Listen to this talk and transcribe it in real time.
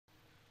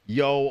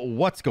Yo,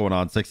 what's going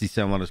on? Sexy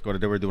Sam underscore.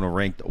 Today we're doing a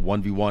ranked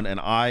 1v1, and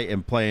I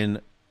am playing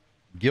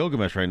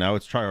Gilgamesh right now.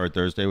 It's Tryhard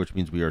Thursday, which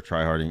means we are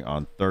tryharding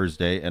on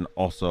Thursday. And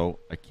also,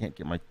 I can't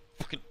get my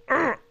fucking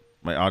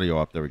my audio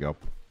up. There we go.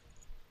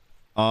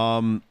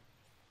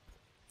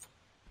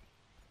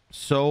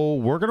 So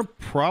we're gonna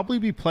probably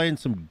be playing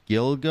some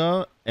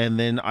Gilga, and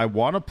then I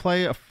want to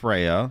play a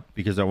Freya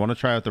because I want to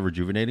try out the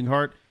Rejuvenating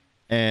Heart,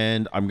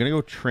 and I'm gonna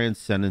go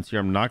Transcendence here.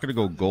 I'm not gonna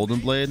go Golden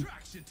Blade.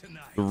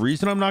 The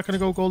reason I'm not gonna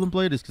go Golden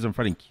Blade is because I'm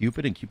fighting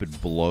Cupid, and Cupid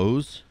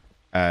blows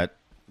at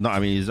I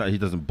mean he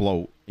doesn't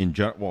blow in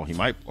general. Well, he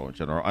might blow in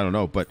general. I don't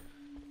know, but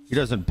he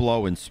doesn't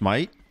blow in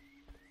Smite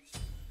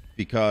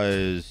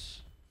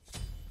because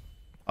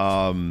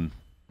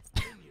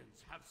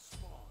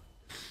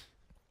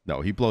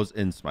no, he blows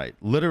in Smite.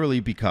 Literally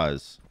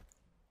because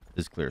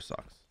his clear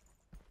sucks.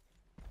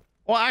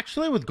 Well,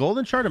 actually, with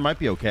Golden Shard, it might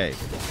be okay.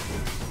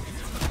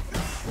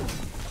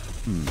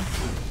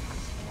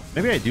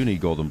 Maybe I do need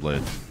Golden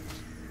Blade.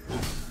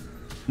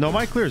 No,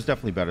 my clear is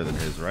definitely better than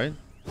his, right?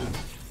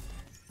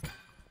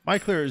 My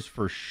clear is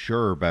for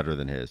sure better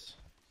than his.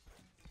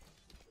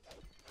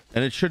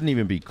 And it shouldn't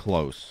even be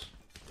close.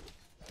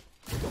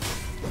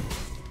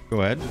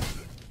 Go ahead.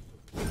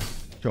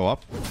 Show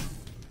up.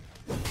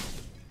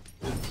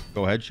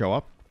 Go ahead, show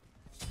up.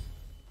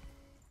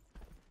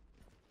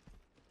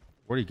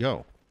 Where'd he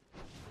go?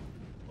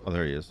 Oh,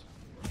 there he is.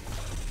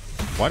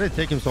 Why did it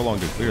take him so long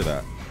to clear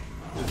that?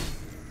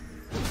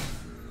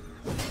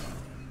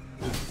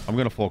 I'm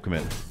gonna full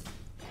commit.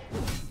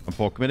 I'm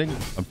full committing.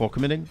 I'm full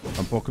committing.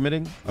 I'm full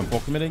committing. I'm full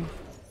committing.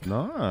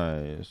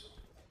 Nice.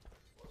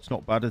 It's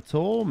not bad at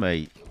all,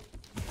 mate.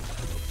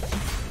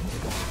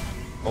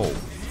 Oh.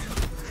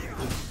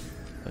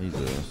 He's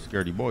a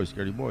scaredy boy,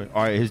 scaredy boy.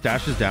 All right, his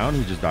dash is down.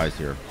 He just dies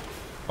here.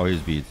 Oh,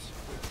 he's beads.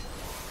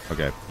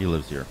 Okay, he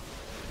lives here.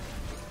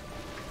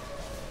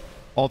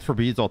 Alt for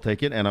beads, I'll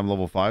take it. And I'm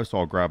level 5, so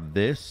I'll grab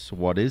this.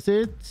 What is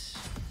it?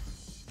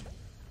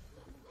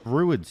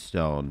 Druid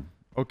Stone.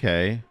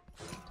 Okay.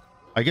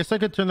 I guess I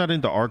could turn that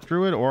into Arc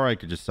Druid, or I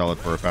could just sell it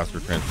for a faster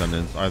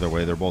Transcendence. Either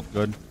way, they're both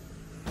good.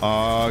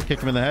 Kick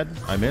him in the head.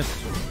 I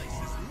missed.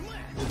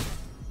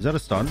 Is that a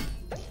stun?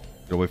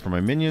 Get away from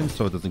my minions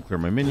so it doesn't clear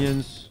my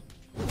minions.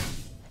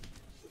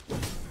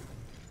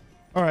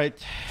 All right.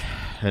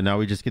 And now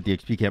we just get the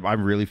XP camp.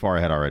 I'm really far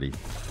ahead already.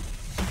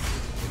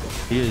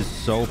 He is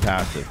so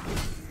passive.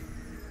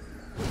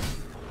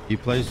 He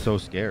plays so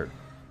scared.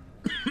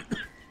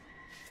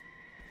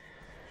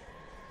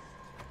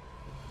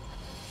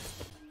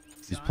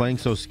 He's playing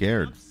so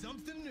scared.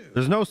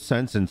 There's no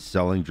sense in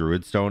selling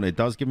Druid Stone. It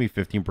does give me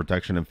 15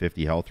 protection and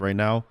 50 health right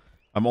now.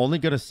 I'm only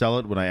going to sell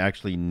it when I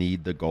actually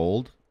need the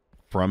gold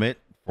from it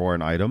for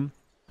an item.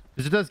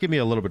 Because it does give me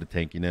a little bit of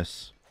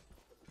tankiness.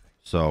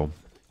 So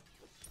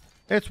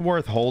it's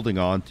worth holding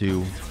on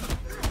to,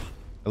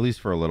 at least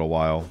for a little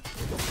while.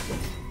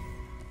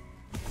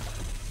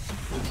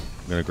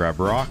 I'm going to grab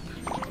rock.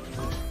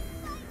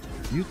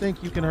 You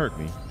think you can hurt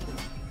me?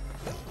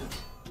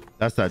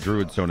 That's that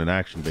Druid Stone in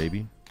action,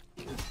 baby.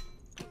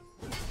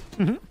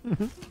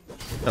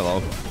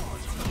 Hello.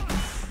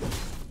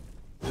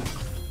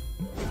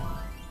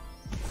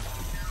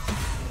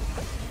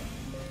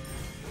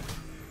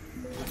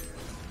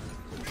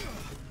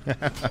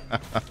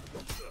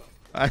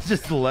 I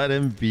just let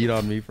him beat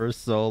on me for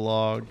so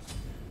long,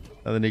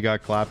 and then he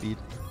got clappied.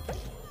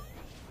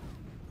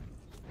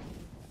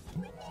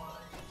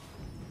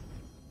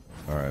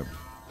 All right.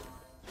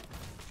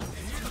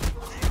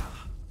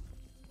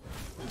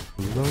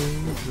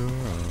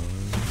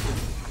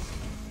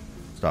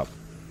 Stop.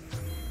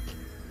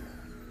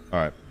 All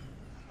right.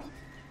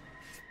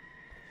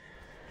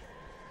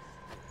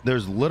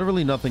 There's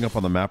literally nothing up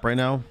on the map right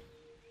now.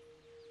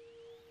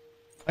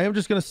 I am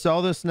just going to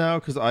sell this now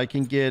because I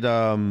can get...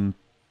 Oh,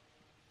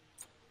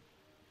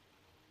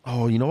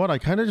 you know what? I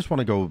kind of just want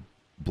to go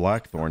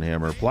Blackthorn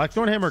Hammer.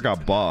 Blackthorn Hammer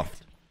got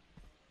buffed.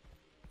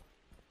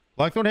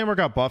 Blackthorn Hammer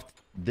got buffed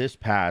this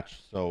patch.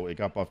 So it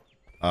got buffed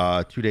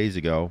 2 days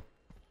ago.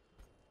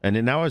 And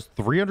it now has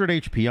 300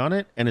 HP on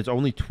it. And it's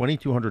only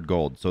 2,200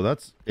 gold. So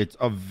it's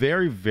a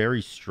very,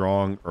 very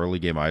strong early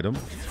game item.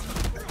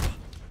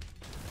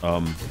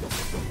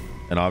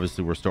 And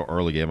obviously we're still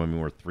early game. I mean,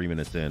 we're 3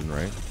 minutes in,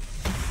 right?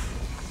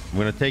 I'm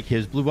going to take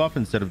his blue buff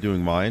instead of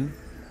doing mine.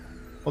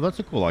 Oh, that's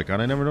a cool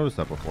icon. I never noticed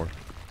that before.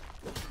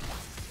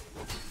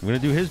 I'm going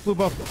to do his blue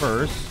buff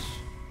first.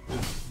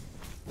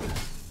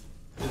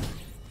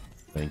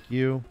 Thank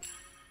you.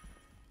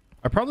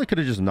 I probably could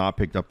have just not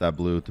picked up that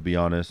blue, to be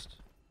honest.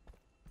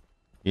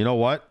 You know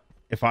what?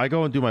 If I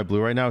go and do my blue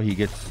right now, he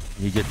gets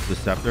the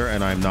scepter,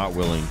 and I'm not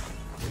willing.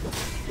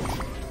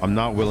 I'm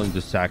not willing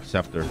to sack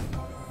scepter.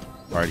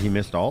 All right, he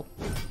missed alt.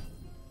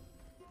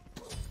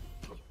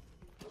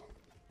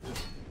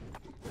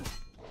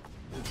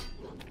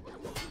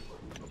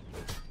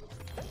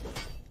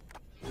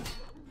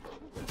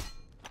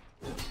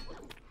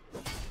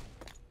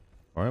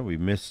 All right, we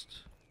missed.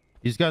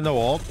 He's got no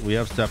ult. We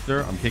have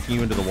scepter. I'm kicking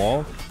you into the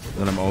wall.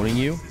 Then I'm owning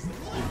you.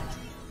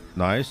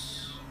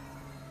 Nice.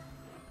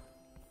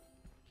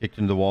 Kicked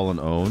into the wall and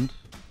owned.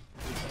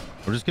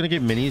 We're just gonna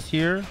get minis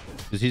here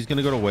because he's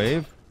gonna go to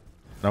wave,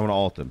 and I want to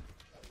ult him.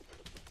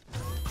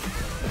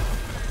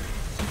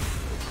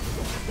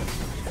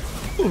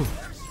 Ooh.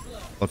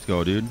 Let's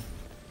go, dude.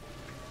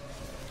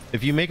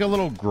 If you make a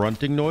little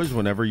grunting noise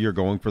whenever you're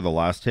going for the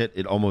last hit,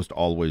 it almost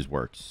always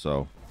works.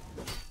 So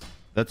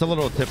that's a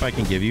little tip I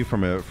can give you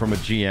from a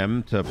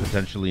GM to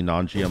potentially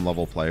non-GM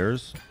level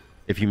players.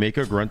 If you make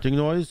a grunting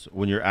noise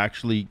when you're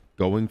actually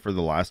going for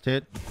the last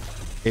hit,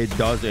 it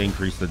does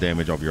increase the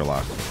damage of your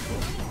last hit,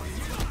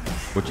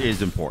 which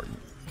is important.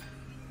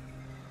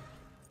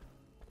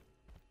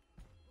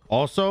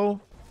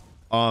 Also,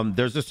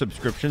 there's a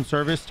subscription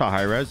service to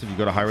Hi-Rez. If you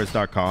go to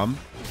highres.com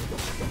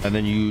and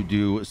then you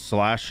do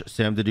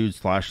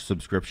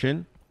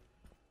 /SamDaDude/subscription,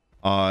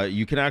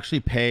 you can actually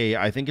pay.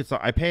 I think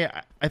I pay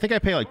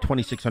like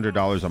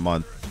 $2,600 a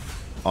month,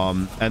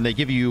 and they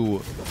give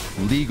you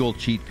legal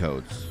cheat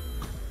codes.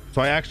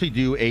 So I actually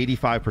do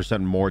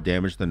 85% more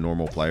damage than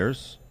normal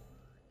players.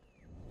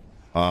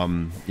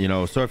 You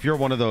know, so if you're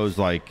one of those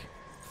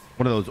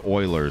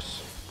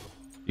Oilers,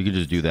 you can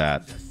just do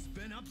that.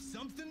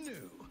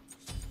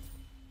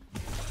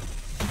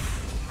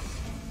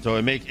 So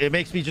it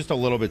makes me just a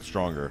little bit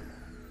stronger.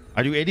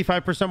 I do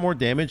 85% more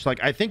damage.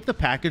 Like, I think the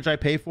package I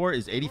pay for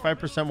is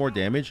 85% more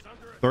damage,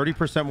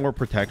 30% more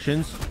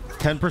protections,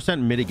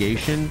 10%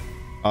 mitigation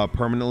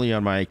permanently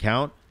on my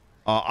account.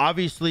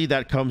 Obviously,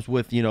 that comes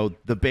with, you know,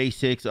 the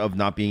basics of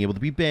not being able to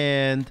be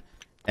banned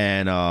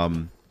and,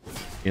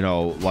 you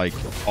know, like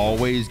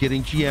always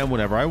getting GM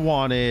whenever I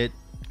want it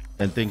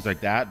and things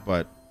like that.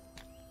 But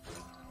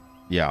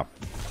yeah,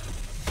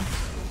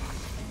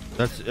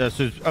 that's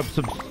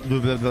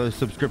the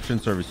subscription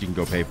service you can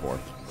go pay for.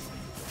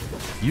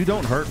 You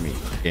don't hurt me,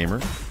 gamer.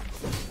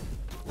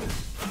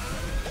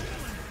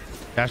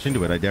 Cash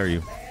into it, I dare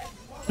you.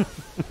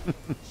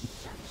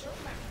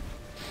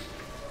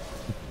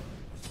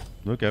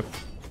 Okay.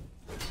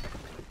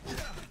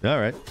 All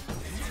right.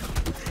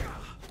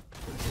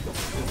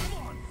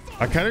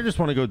 I kind of just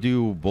want to go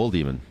do Bull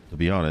Demon, to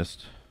be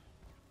honest.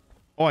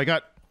 Oh, I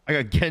got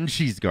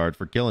Genshi's guard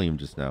for killing him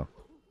just now.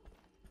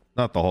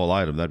 Not the whole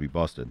item, that'd be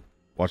busted.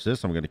 Watch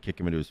this, I'm gonna kick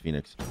him into his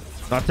Phoenix.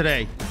 Not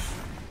today.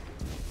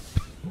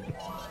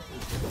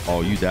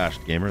 Oh, you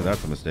dashed, gamer.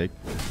 That's a mistake.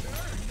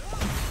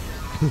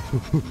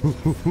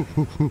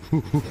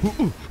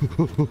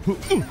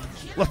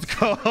 Let's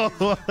go.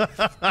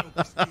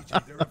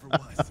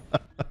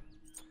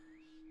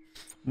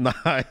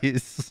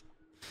 Nice.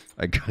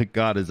 I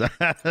got his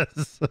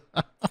ass.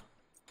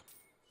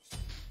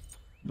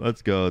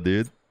 Let's go,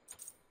 dude.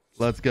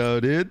 Let's go,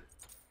 dude.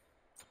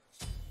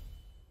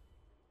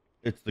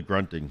 It's the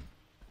grunting.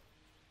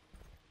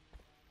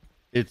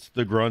 It's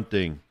the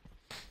grunting.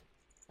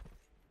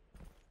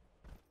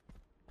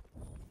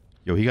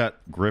 Yo, he got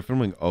Griffin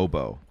Wing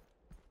Oboe.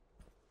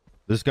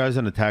 This guy's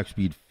an attack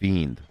speed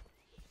fiend.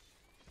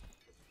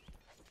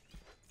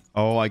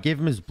 Oh, I gave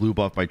him his blue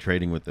buff by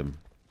trading with him.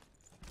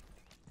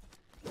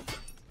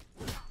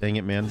 Dang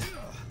it, man.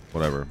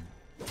 Whatever.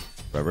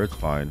 Whatever, it's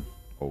fine.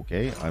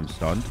 Okay, I'm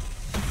stunned.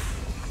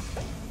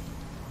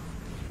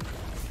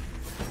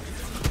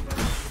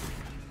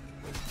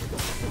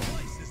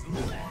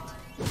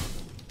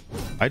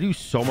 I do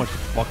so much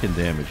fucking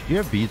damage. Do you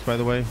have beads, by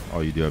the way? Oh,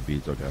 you do have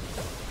beads. Okay.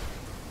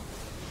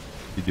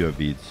 You do have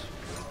beads.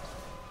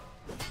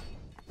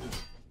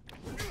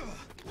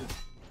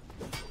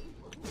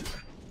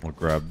 I'll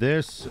grab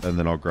this, and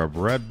then I'll grab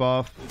red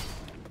buff.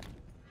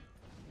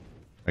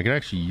 I can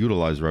actually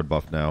utilize red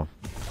buff now.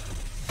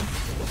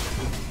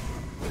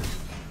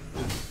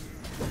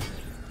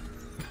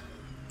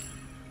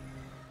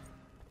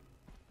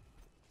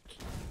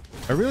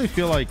 I really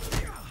feel like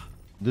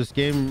this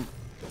game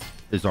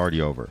is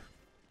already over.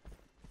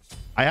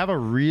 I have a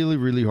really,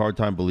 really hard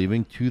time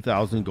believing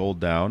 2,000 gold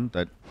down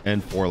that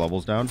and 4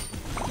 levels down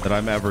that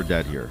I'm ever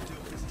dead here.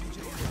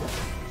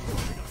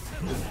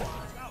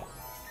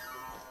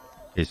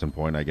 Case in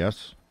point, I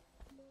guess.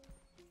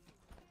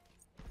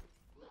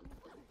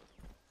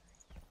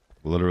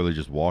 Literally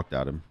just walked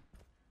at him.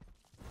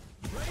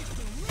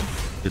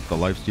 Get the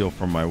lifesteal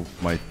from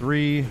my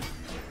 3.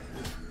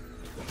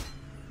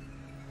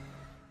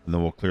 And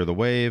then we'll clear the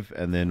wave,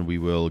 and then we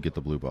will get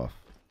the blue buff.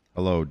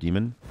 Hello,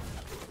 demon.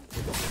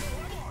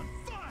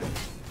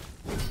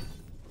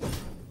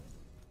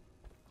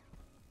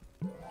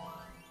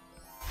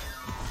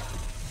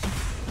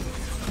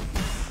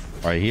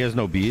 All right, he has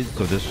no beads,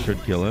 so this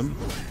should kill him.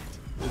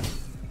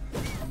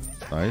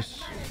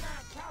 Nice.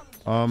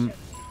 I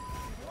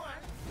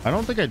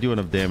don't think I do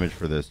enough damage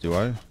for this, do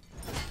I?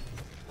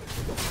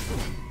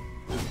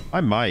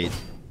 I might.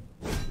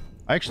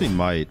 I actually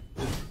might.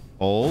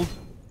 Hold.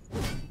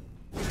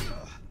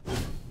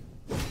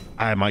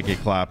 I might get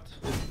clapped.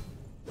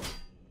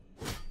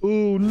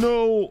 Oh,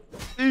 no.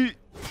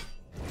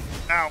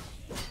 Ow.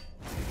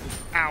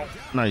 Ow.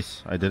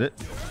 Nice. I did it.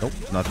 Nope,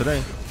 not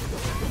today.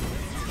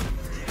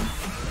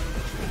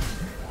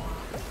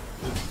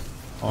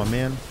 Oh,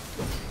 man.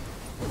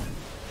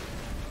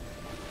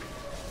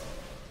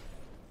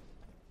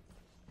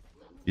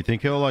 You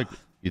think he'll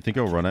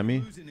run at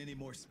me?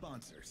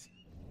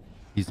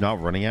 He's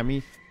not running at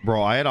me.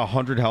 Bro, I had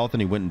 100 health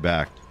and he went and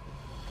backed.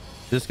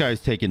 This guy's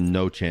taking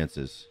no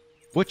chances,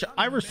 which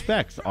I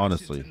respect,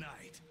 honestly.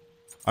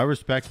 I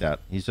respect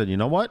that. He said, you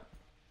know what?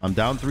 I'm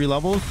down 3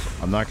 levels.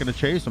 I'm not going to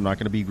chase. I'm not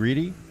going to be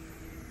greedy.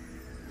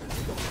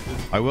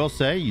 I will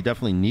say you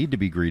definitely need to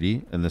be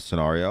greedy in this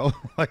scenario.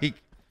 Like,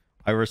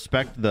 I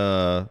respect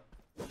the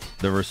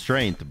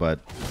restraint, but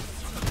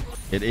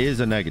it is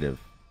a negative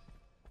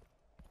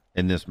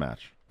in this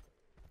match.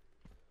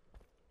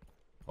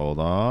 Hold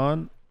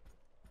on.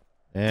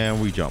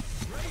 And we jump.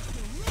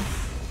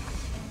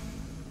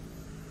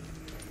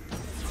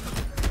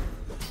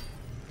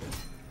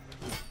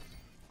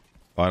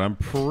 But I'm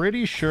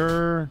pretty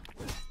sure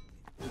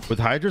with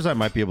Hydras, I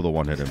might be able to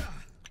one-hit him.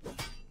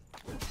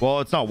 Well,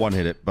 it's not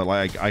one-hit it, but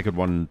like I could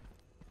one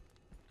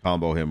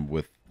combo him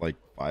with like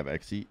 5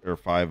 XE or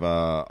 5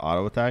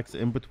 auto attacks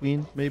in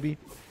between, maybe.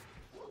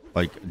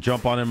 Like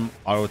jump on him,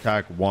 auto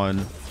attack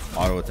 1,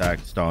 auto attack,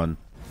 stun,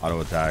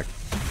 auto attack,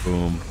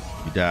 boom,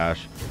 you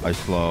dash, I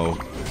slow,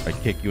 I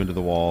kick you into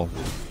the wall.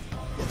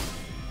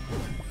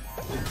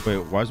 Wait,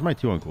 why is my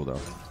 2 on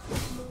cooldown?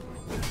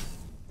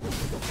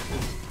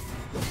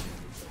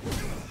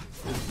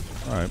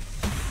 All right,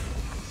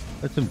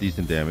 that's some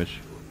decent damage.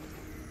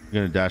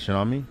 You're gonna dash in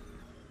on me?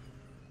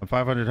 I'm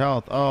 500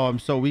 health. Oh, I'm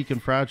so weak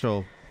and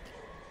fragile.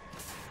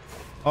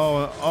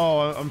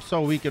 Oh, I'm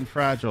so weak and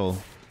fragile.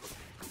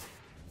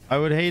 I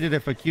would hate it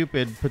if a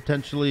Cupid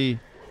potentially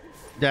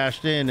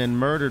dashed in and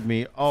murdered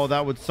me. Oh,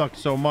 that would suck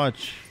so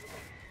much.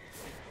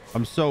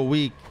 I'm so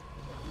weak.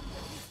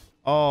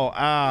 Oh,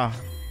 ah.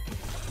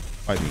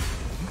 Fight me.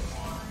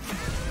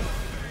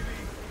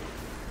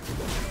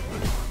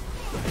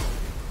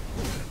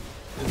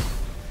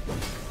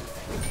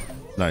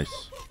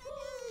 Nice.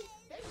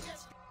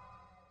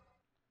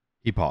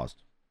 He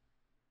paused.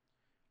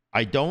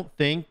 I don't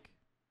think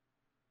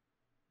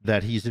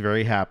that he's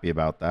very happy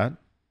about that.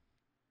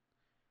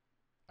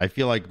 I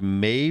feel like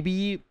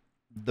maybe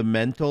the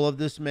mental of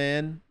this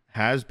man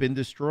has been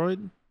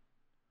destroyed.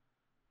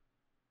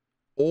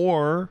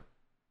 Or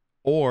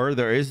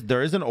there is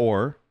an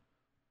or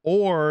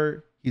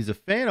he's a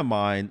fan of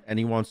mine and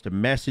he wants to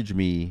message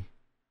me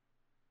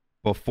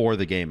before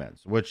the game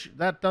ends, which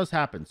that does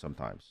happen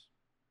sometimes.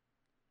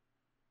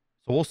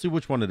 So we'll see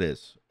which one it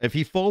is. If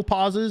he full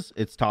pauses,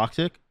 it's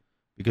toxic,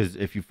 because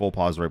if you full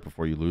pause right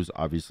before you lose,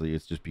 obviously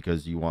it's just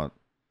because you want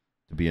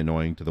to be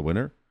annoying to the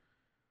winner.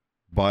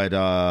 But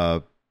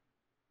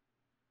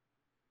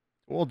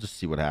we'll just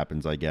see what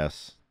happens, I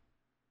guess.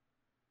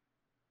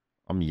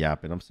 I'm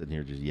yapping. I'm sitting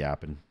here just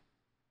yapping.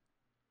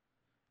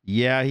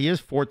 Yeah, he is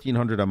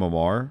 1400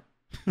 MMR.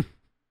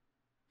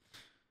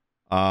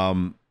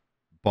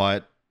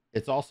 But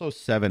it's also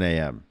 7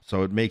 a.m.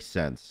 So it makes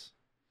sense.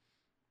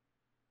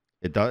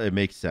 It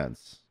makes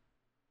sense.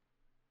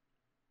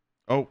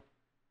 Oh,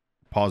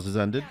 pause is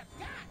ended.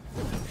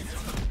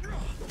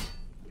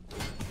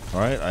 All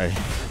right, I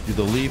do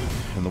the leap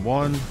and the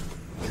 1.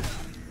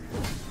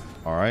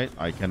 All right,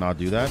 I cannot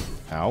do that.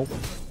 Ow.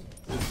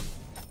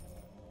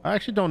 I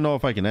actually don't know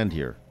if I can end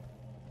here.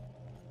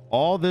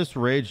 All this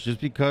rage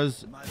just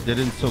because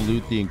didn't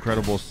salute the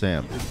incredible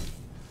Sam.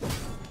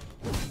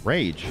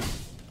 Rage?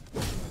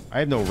 I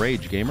have no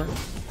rage, gamer.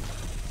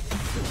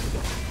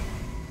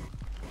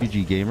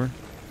 GG, gamer.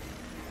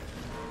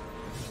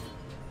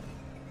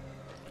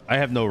 I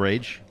have no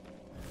rage.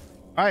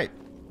 All right,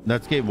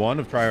 that's game 1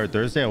 of Tryhard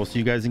Thursday. I will see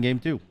you guys in game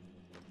 2.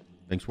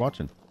 Thanks for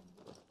watching.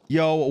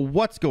 Yo,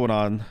 what's going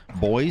on,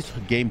 boys?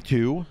 Game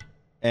 2.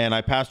 And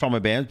I passed all my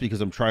bans because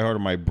I'm tryhard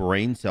and my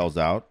brain cells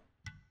out.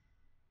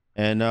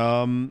 And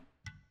I'm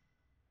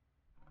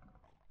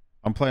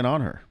playing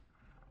on her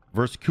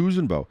versus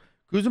Kuzenbo.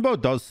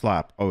 Kuzenbo does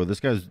slap. Oh, this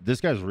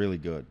guy's really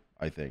good,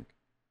 I think.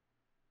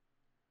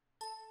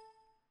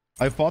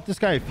 I fought this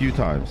guy a few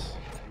times.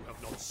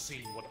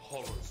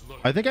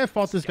 I think I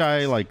fought this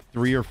guy like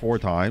 3 or 4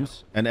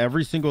 times, and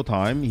every single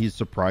time he's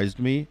surprised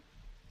me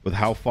with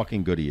how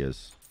fucking good he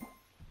is.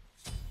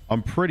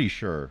 I'm pretty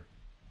sure.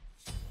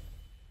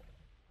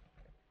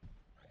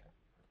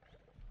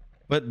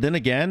 But then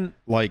again,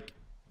 like,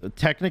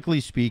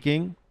 technically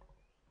speaking,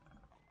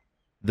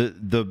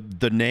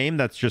 the name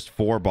that's just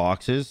 4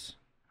 boxes,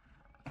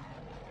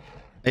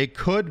 it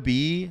could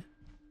be,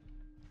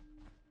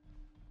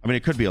 I mean,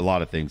 it could be a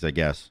lot of things, I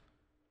guess.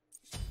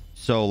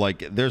 So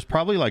like there's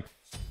probably like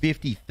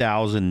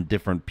 50,000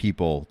 different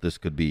people this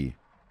could be,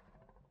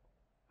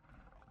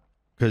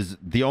 because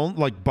the only,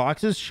 like,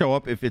 boxes show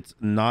up if it's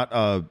not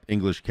a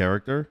English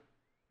character,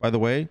 by the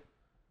way.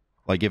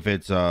 Like if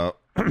it's a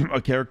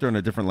character in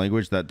a different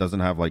language that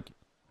doesn't have like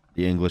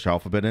the English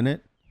alphabet in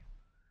it,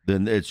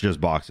 then it's just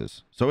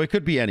boxes. So it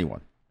could be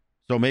anyone.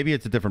 So maybe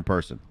it's a different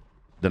person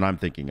than I'm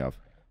thinking of.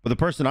 But the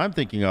person I'm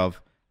thinking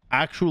of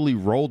actually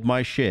rolled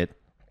my shit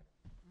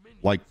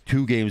like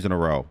 2 games in a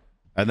row.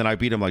 And then I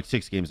beat him like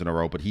 6 games in a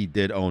row, but he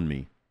did own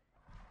me.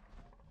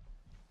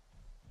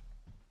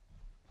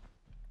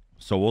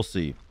 So we'll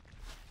see.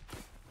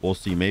 We'll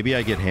see. Maybe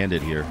I get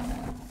handed here.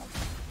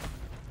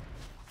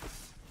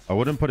 I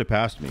wouldn't put it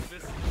past me.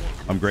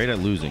 I'm great at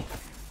losing.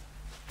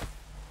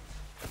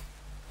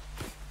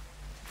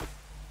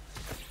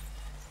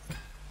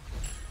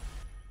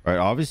 All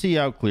right, obviously he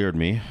outcleared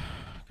me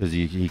because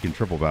he can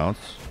triple bounce.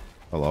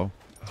 Hello.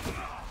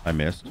 I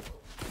missed.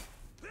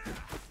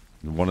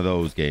 One of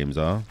those games,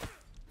 huh?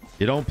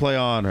 You don't play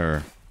on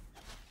her.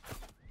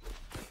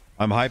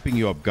 I'm hyping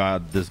you up.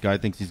 God, this guy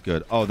thinks he's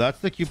good. Oh, that's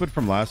the Cupid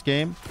from last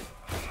game.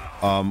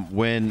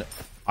 When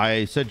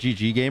I said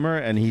GG gamer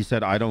and he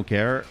said I don't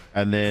care,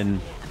 and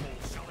then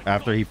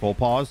after he full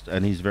paused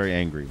and he's very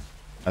angry,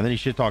 and then he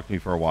shit talked to me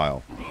for a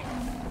while.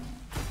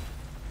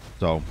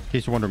 So in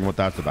case you're wondering what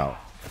that's about,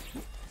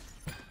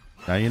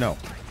 now you know.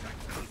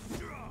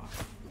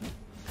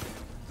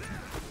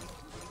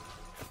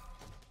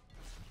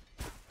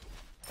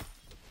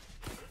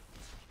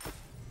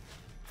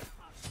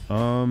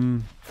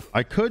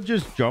 I could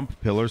just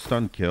jump, pillar,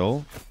 stun,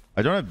 kill.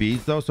 I don't have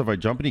beads though, so if I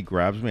jump and he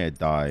grabs me, I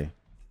die.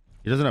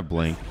 He doesn't have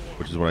blink,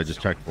 which is what I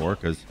just checked for,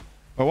 because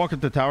if I walk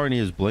up the tower and he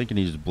has blink and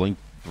he just blink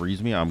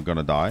threes me, I'm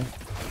gonna die.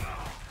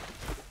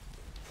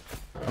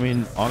 I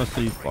mean,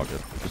 honestly, fuck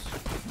it.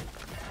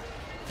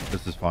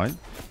 This is fine.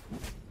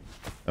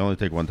 I only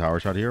take one tower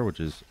shot here, which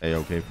is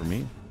a-okay for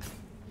me.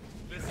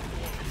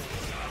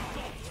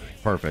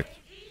 Perfect.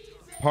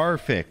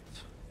 Perfect.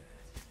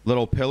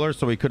 Little pillar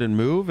so he couldn't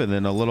move, and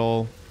then a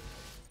little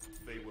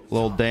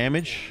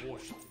damage.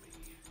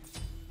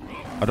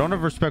 I don't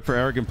have respect for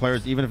arrogant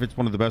players, even if it's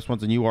one of the best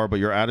ones and you are, but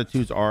your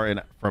attitudes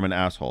are from an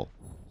asshole.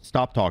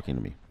 Stop talking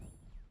to me.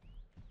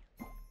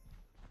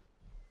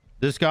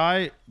 This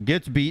guy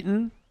gets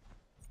beaten.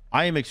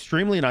 I am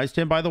extremely nice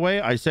to him, by the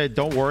way. I said,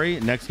 don't worry,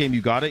 next game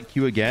you got it,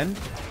 Q again.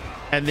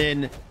 And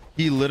then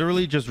he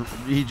literally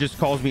just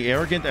calls me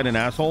arrogant and an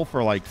asshole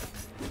for like,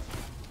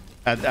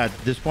 at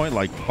this point,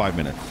 like 5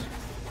 minutes.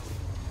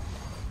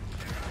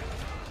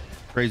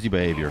 Crazy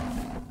behavior.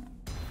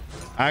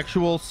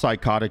 Actual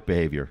psychotic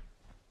behavior.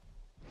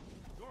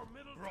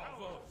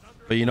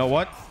 But you know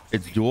what?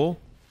 It's Duel.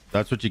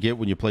 That's what you get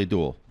when you play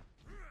Duel.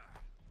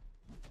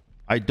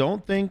 I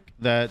don't think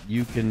that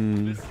you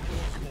can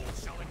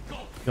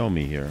kill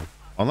me here.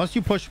 Unless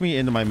you push me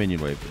into my minion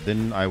wave.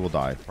 Then I will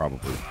die,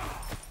 probably.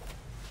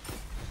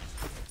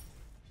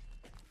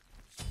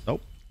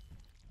 Nope.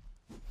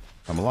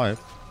 I'm alive.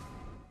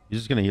 He's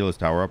just going to heal his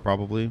tower up,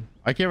 probably.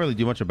 I can't really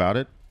do much about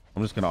it.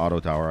 I'm just going to auto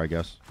tower, I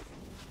guess.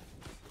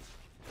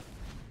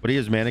 But he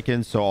has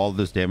mannequins, so all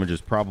this damage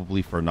is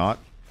probably for naught.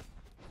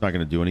 It's not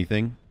going to do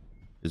anything,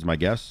 is my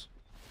guess.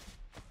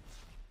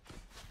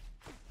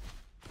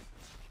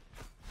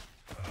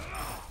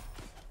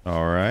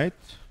 All right.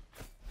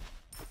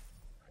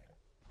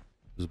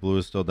 This blue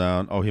is still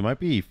down. Oh, he might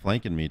be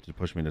flanking me to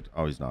push me to...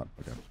 Oh, he's not.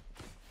 Okay.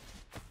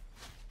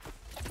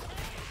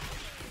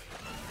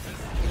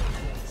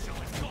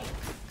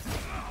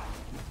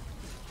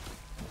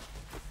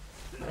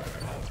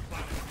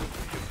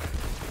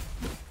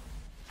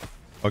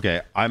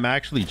 Okay, I'm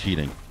actually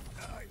cheating.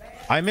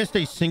 I missed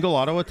a single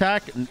auto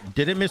attack.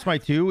 Didn't miss my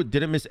 2.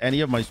 Didn't miss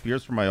any of my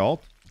spears from my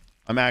ult.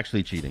 I'm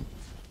actually cheating.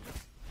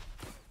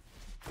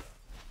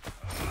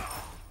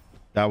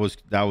 That was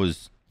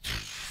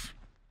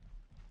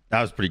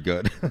pretty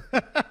good.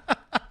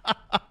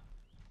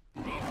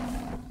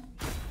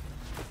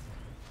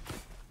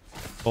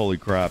 Holy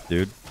crap,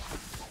 dude.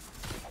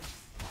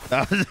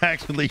 That was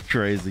actually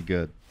crazy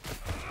good.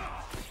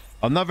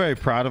 I'm not very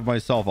proud of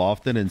myself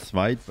often in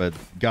Smite, but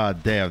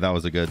god damn, that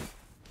was a good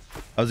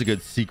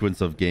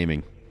sequence of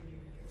gaming.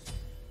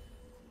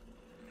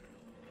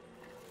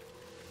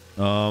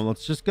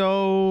 Let's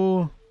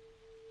go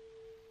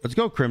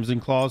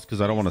Crimson Claws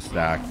because I don't want to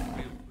stack.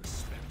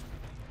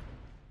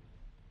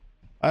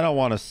 I don't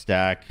want to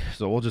stack,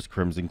 so we'll just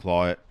Crimson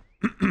Claw it.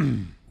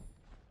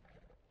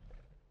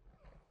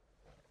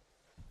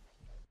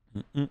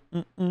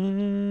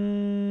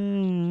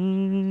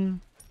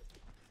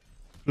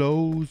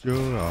 Close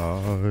your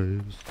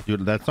eyes.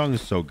 Dude, that song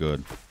is so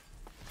good.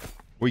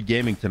 We're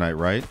gaming tonight,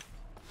 right?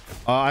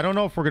 I don't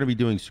know if we're going to be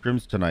doing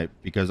scrims tonight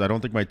because I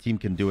don't think my team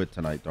can do it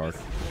tonight, Dark.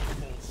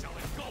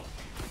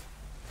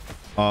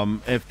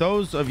 If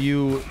those of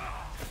you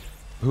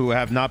who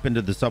have not been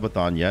to the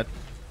subathon yet,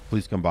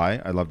 please come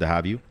by. I'd love to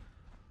have you.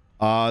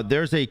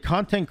 There's a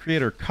content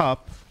creator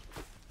cup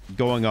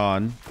going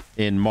on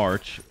in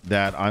March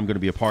that I'm going to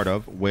be a part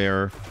of,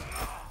 where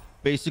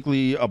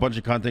basically a bunch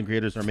of content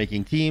creators are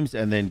making teams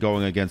and then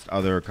going against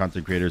other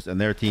content creators and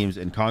their teams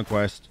in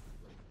Conquest.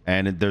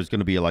 And there's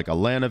going to be like a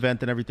LAN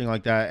event and everything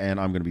like that, and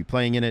I'm going to be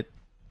playing in it.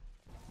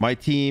 My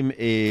team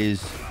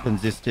is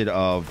consisted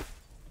of,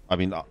 I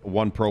mean,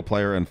 1 pro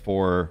player and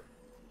 4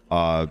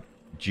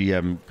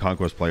 GM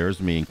Conquest players,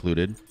 me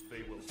included.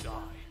 They will die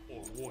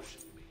or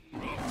worship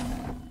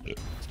me.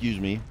 Excuse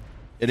me.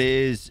 It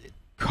is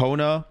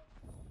Kona,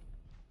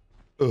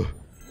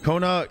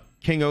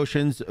 King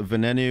Oceans,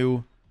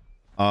 Venenu,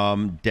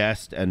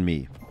 Dest, and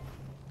me.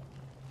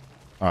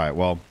 All right,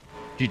 well,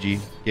 GG,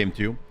 game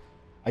 2.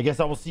 I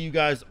guess I will see you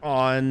guys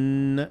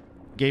on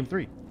game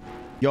 3.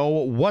 Yo,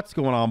 what's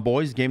going on,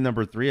 boys? Game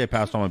number 3. I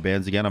passed all my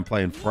bans again. I'm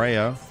playing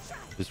Freya.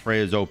 This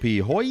Freya is OP.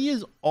 Hoi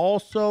is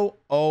also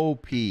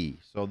OP.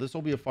 So this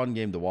will be a fun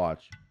game to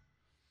watch.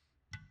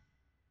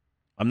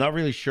 I'm not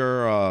really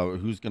sure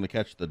who's going to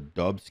catch the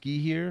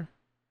Dubski here.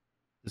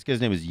 This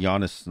guy's name is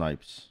Giannis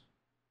Snipes.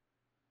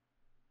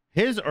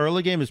 His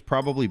early game is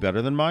probably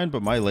better than mine,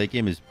 but my late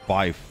game is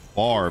by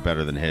far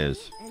better than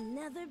his.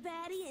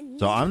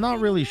 So I'm not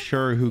really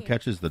sure who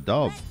catches the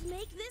dub.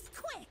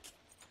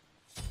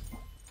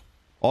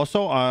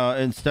 Also,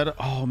 instead of...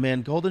 Oh,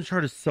 man, Golden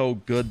Shard is so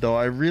good, though.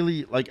 I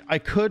really... Like, I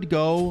could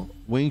go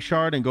Wing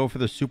Shard and go for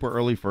the super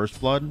early First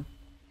Blood.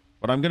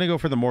 But I'm going to go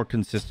for the more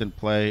consistent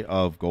play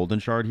of Golden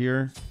Shard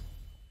here.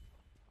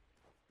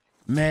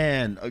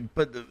 Man,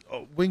 but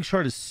Wing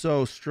Shard is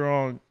so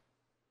strong.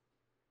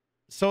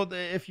 So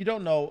if you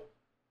don't know,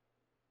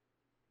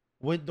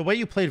 the way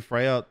you played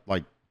Freya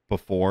like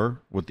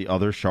before with the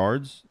other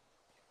shards,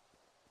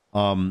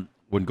 when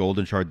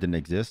Golden Shard didn't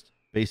exist,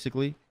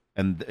 basically,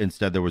 and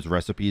instead there was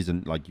recipes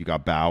and like you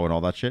got bow and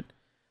all that shit,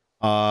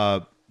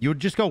 you would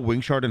just go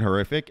Wing Shard and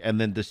Horrific, and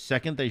then the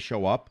second they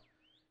show up,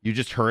 you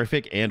just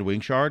Horrific and Wing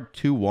Shard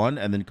 2-1,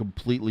 and then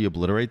completely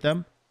obliterate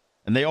them,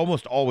 and they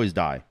almost always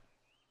die.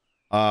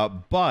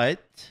 But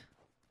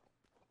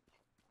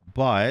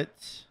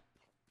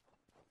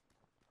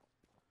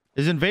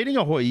is invading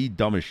a Hawaii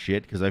dumb as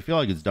shit? Because I feel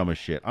like it's dumb as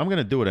shit. I'm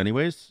gonna do it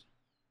anyways,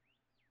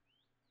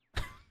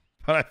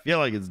 but I feel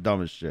like it's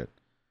dumb as shit.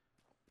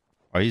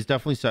 All right, he's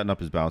definitely setting up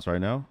his bounce right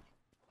now.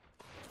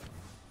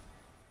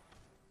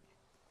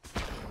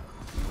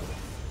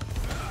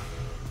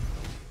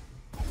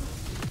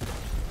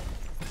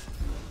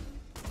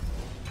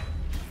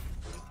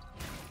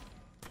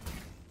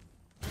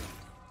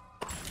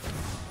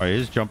 All right,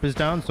 his jump is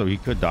down, so he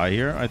could die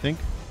here, I think.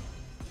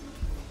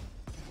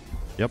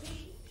 Yep.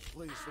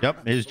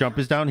 Yep, his jump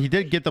is down. He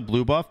did get the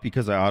blue buff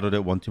because I autoed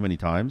it one too many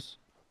times.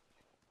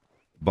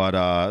 But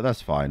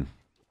that's fine.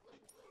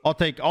 I'll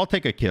take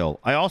a kill.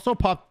 I also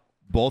popped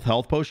both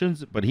health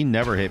potions, but he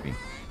never hit me.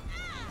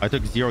 I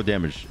took 0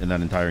 damage in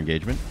that entire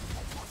engagement.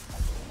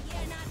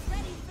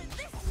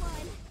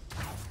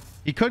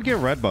 He could get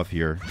red buff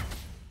here,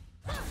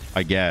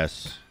 I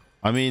guess.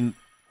 I mean,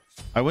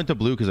 I went to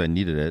blue because I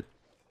needed it.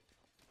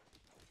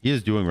 He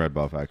is doing red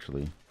buff,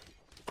 actually.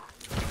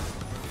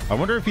 I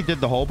wonder if he did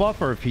the whole buff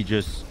or if he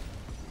just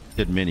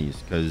did minis,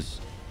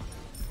 because...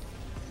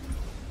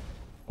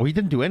 Oh, he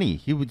didn't do any.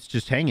 He was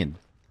just hanging.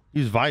 He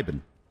was vibing.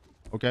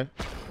 Okay.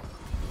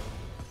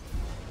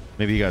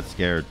 Maybe he got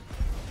scared.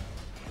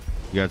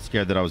 He got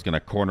scared that I was going to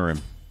corner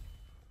him.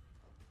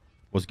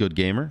 Was good,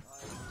 gamer?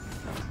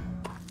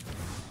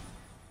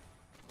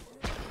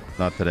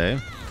 Not today.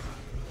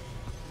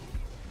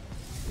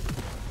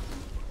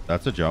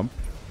 That's a jump.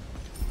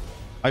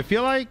 I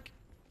feel like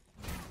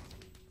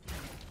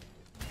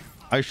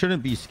I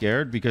shouldn't be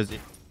scared because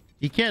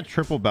he can't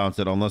triple bounce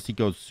it unless he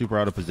goes super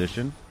out of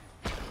position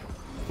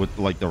with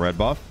like the red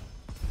buff.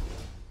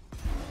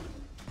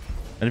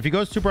 And if he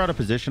goes super out of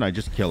position, I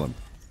just kill him.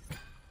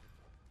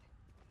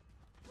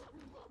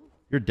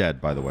 You're dead,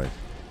 by the way.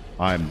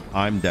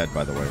 I'm dead,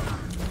 by the way.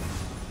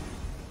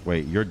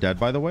 Wait, you're dead,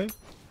 by the way?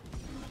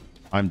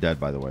 I'm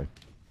dead, by the way.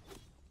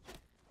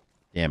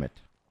 Damn it.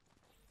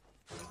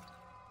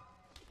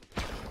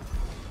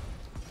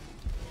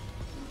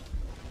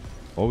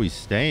 Oh, he's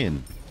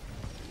staying.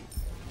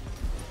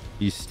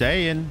 He's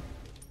staying.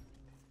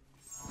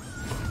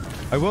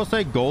 I will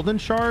say Golden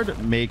Shard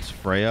makes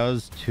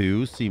Freya's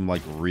 2 seem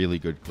like really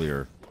good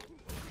clear,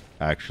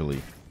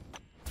 actually.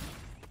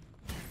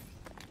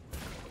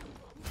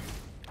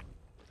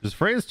 Because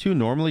Freya's 2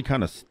 normally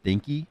kind of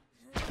stinky.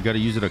 You got to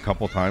use it a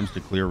couple times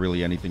to clear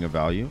really anything of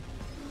value.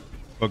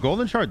 But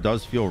Golden Shard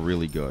does feel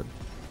really good.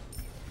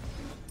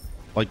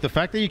 Like the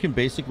fact that you can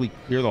basically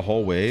clear the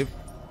whole wave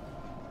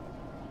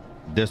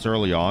this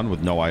early on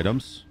with no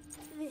items.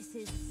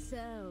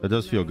 That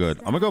does feel good.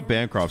 I'm gonna go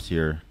Bancrofts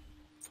here.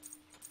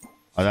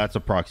 That's a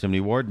proximity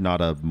ward,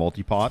 not a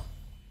multi-pot.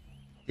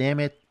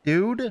 Damn it,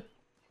 dude.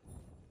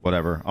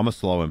 Whatever. I'm gonna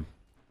slow him.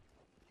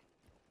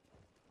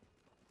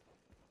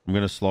 I'm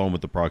gonna slow him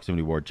with the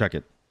proximity ward. Check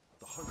it.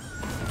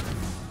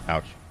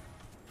 Ouch.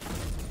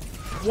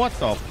 What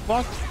the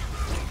fuck?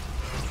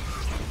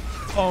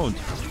 Owned.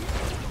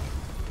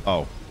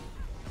 Oh.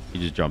 He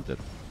just jumped it.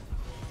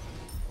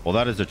 Well,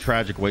 that is a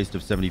tragic waste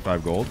of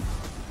 75 gold.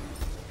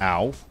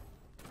 Ow.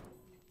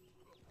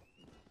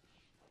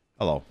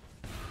 Hello.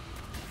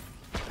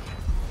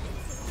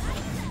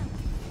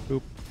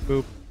 Boop,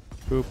 boop,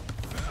 boop,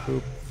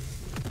 boop,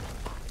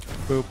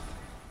 boop.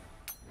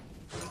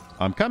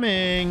 I'm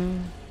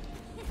coming.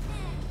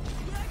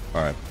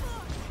 All right.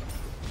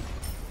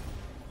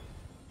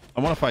 I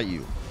want to fight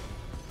you.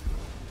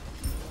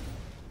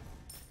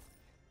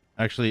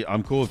 Actually,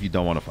 I'm cool if you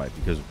don't want to fight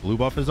because blue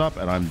buff is up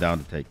and I'm down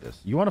to take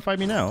this. You want to fight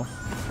me now?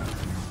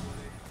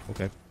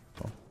 Okay.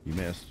 Well, you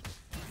missed.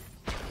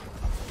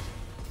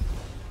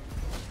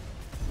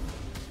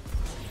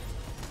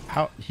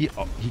 How he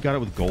got it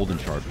with Golden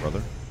Shard,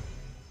 brother.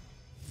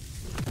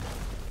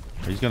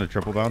 He's gonna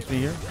triple bounce me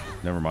here.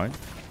 Never mind.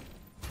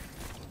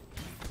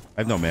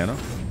 I have no mana.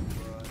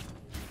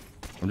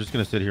 I'm just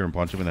gonna sit here and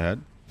punch him in the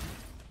head.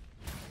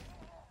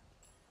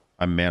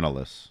 I'm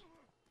manaless.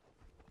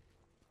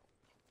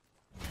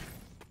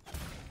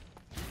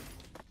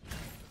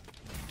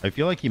 I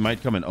feel like he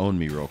might come and own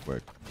me real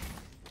quick.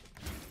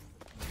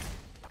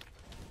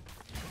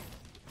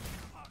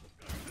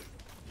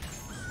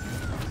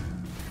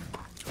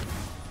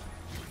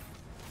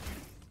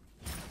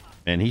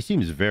 And he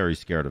seems very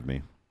scared of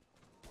me.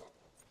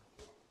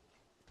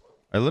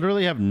 I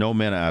literally have no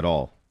mana at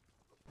all.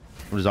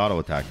 I'm just auto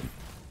attacking.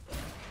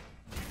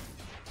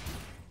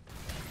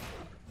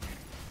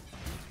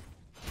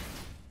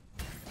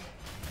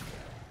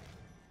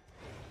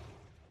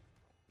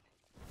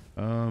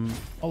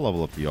 I'll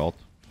level up the ult.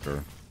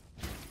 Sure.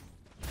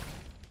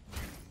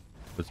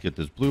 Let's get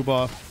this blue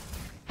buff.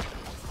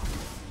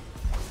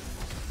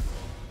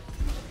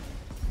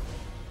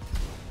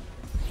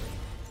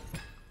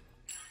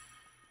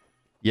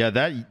 Yeah,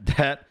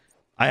 that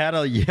I had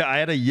a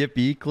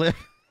yippee clip.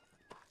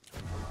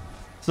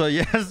 So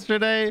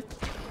yesterday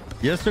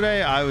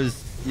I was,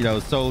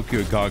 solo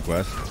queue at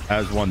Conquest,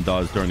 as one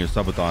does during a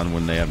subathon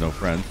when they have no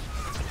friends.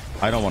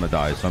 I don't want to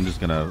die, so I'm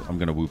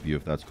gonna whoop you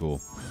if that's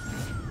cool.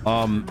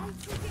 I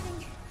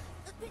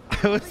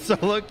was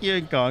solo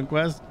queuing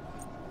Conquest,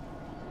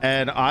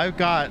 and I've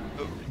got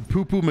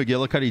poo-poo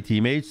McGillicuddy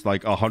teammates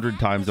like 100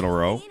 times in a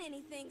row.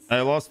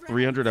 I lost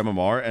 300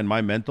 MMR, and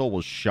my mental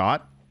was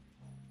shot.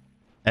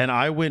 And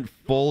I went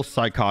full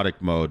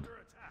psychotic mode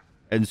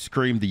and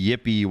screamed the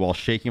yippee while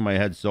shaking my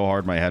head so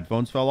hard my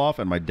headphones fell off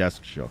and my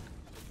desk shook.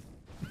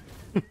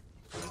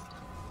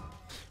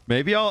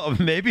 Maybe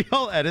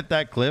I'll edit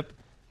that clip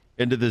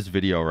into this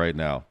video right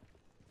now,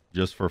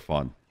 just for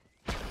fun.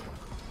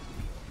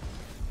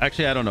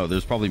 Actually, I don't know.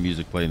 There's probably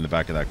music playing in the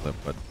back of that clip,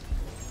 but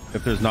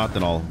if there's not,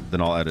 then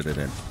I'll edit it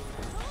in.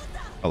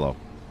 Hello.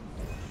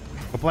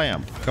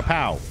 Kablam.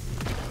 Kapow.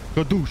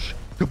 Kadoosh.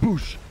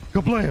 Kaboosh.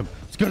 Kablam.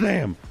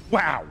 Skadam.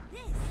 Wow.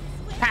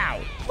 Pow.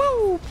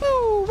 Woo.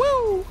 Woo.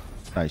 Woo.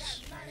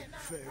 Nice.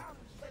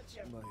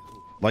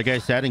 Like I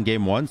said in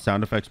game 1,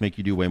 sound effects make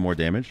you do way more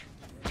damage.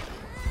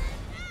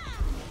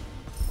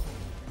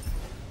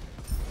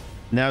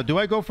 Now, do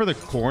I go for the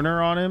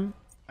corner on him?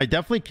 I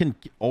definitely can.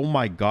 Oh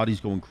my god, he's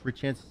going crit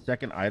chance,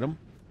 second item.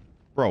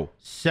 Bro,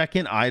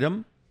 second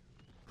item.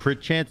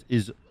 Crit chance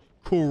is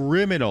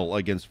criminal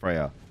against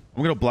Freya.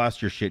 I'm gonna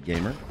blast your shit,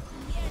 gamer.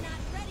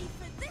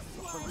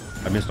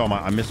 I'm missing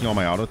all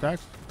my auto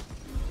attacks.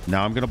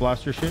 Now I'm gonna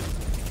blast your shit.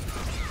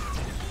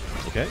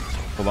 Okay,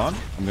 hold on.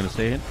 I'm gonna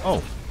stay in.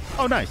 Oh,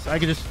 nice. I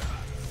can just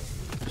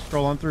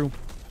stroll on through.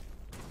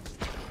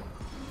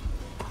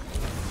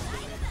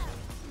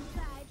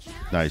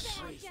 Nice.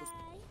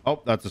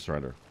 Oh, that's a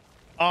surrender.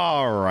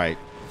 All right.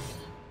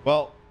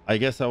 Well, I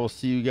guess I will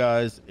see you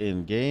guys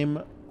in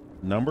game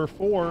number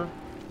 4.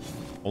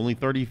 Only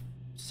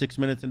 36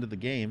 minutes into the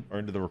game, or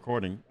into the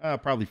recording.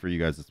 Probably for you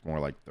guys, it's more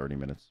like 30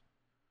 minutes.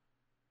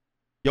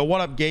 Yo, what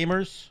up,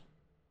 gamers?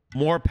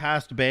 More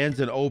past bans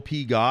and OP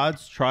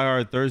gods.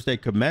 Tryhard Thursday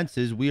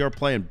commences. We are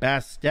playing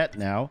Bastet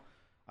now.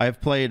 I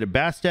have played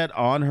Bastet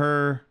on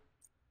her,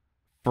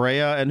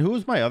 Freya, and who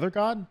is my other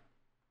god?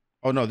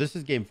 Oh, no, this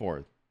is game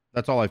 4.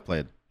 That's all I've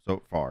played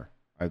so far.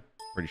 I'm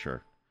pretty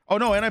sure. Oh,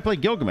 no, and I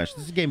played Gilgamesh.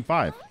 This is game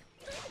 5.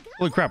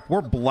 Holy crap,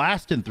 we're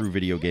blasting through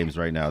video games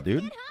right now,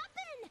 dude.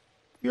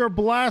 We are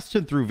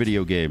blasting through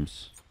video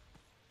games.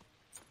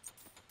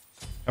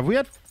 Have we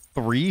had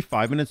 3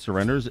 5-minute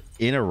surrenders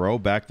in a row,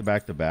 back to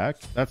back to back?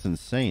 That's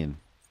insane.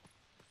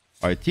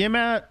 All right,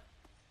 Tiamat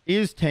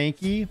is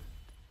tanky,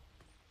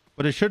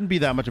 but it shouldn't be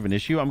that much of an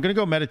issue. I'm going to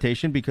go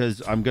meditation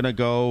because I'm going to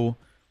go...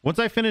 Once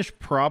I finish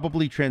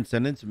probably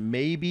Transcendence,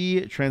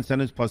 maybe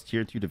Transcendence plus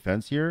tier 2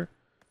 defense here.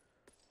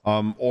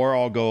 Or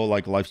I'll go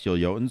like Lifesteal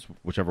Jotuns,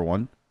 whichever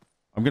one.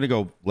 I'm going to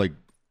go like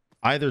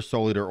either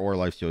Soul Eater or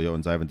Lifesteal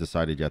Jotuns. I haven't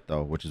decided yet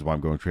though, which is why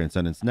I'm going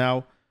Transcendence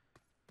now.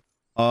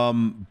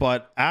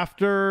 But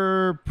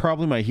after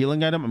probably my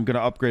healing item, I'm going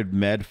to upgrade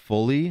Med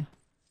fully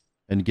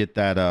and get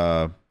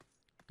that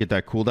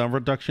cooldown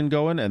reduction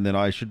going. And then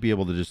I should be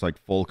able to just like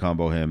full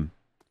combo him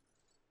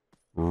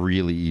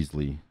really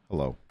easily.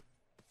 Hello.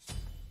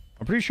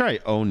 I'm pretty sure I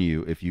own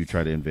you if you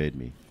try to invade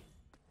me.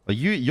 Like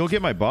you'll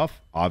get my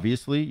buff,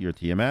 obviously, you're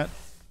Tiamat,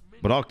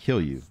 but I'll kill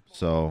you.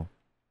 So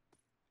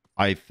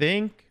I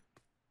think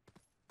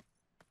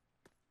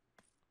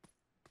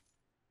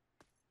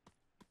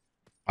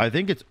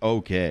it's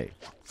okay.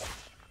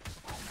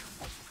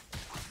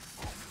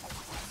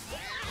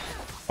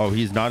 Oh,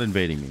 he's not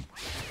invading me.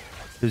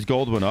 His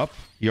gold went up.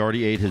 He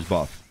already ate his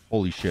buff.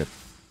 Holy shit.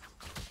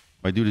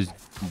 My dude is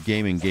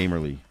gaming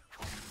gamerly.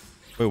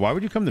 Wait, why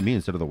would you come to me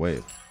instead of the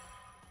wave?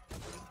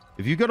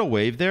 If you got a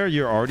wave there,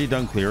 you're already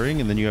done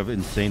clearing, and then you have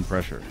insane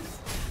pressure.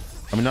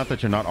 I mean, not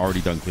that you're not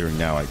already done clearing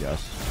now, I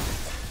guess.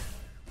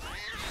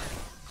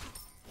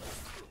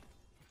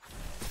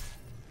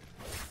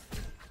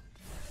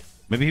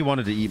 Maybe he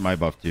wanted to eat my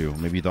buff too.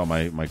 Maybe he thought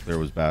my clear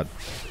was bad.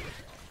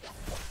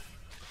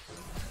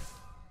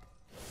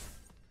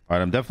 All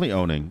right, I'm definitely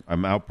owning.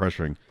 I'm out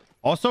pressuring.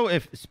 Also,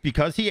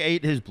 because he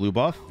ate his blue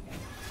buff,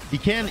 he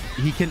can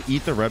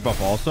eat the red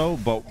buff also,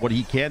 but what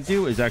he can't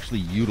do is actually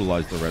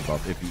utilize the red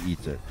buff if he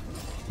eats it.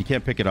 He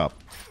can't pick it up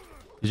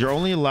because you're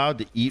only allowed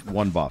to eat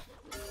one buff.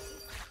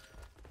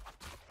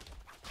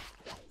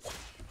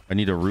 I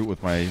need a root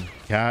with my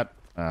cat.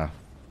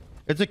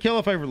 It's a kill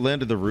if I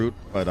landed the root,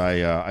 but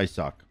I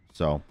suck.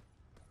 So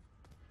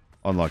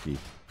unlucky.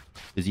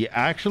 Is he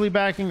actually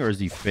backing or is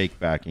he fake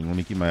backing? Let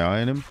me keep my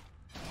eye on him.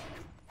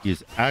 He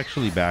is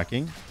actually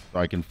backing, so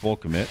I can full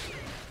commit.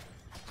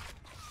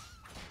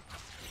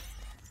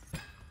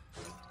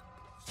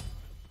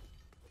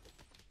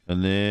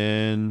 And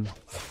then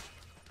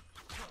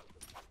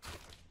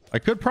I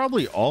could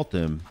probably ult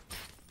him,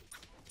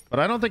 but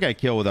I don't think I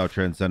kill without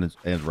Transcendence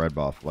and red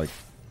buff. Like,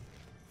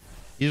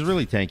 he's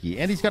really tanky,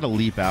 and he's got to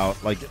leap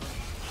out. Like,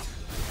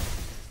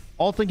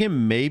 ulting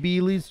him maybe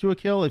leads to a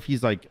kill if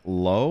he's like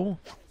low.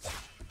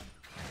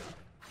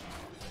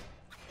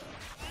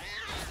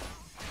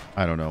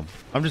 I don't know.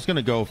 I'm just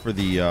gonna go for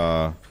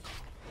the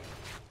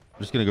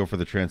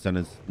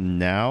Transcendence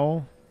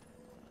now.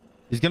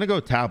 He's gonna go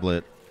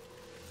tablet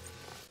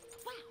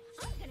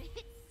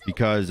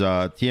because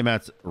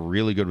Tiamat's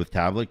really good with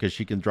tablet because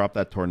she can drop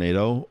that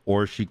tornado,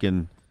 or she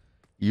can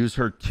use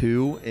her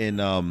 2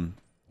 in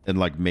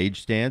like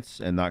mage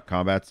stance and not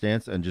combat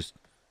stance and just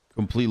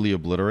completely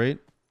obliterate.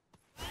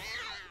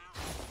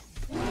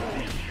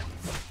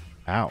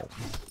 Ow.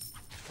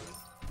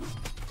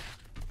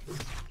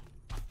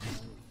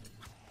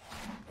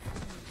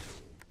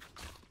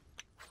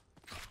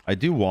 I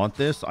do want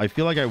this. I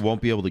feel like I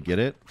won't be able to get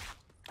it.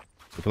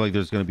 I feel like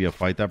there's going to be a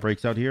fight that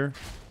breaks out here.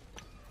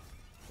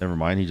 Never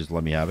mind. He just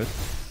let me have it.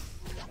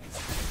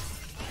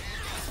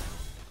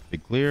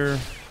 Big clear.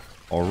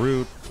 All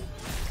root.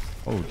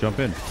 Oh, jump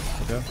in.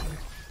 Okay.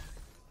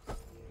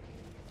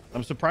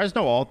 I'm surprised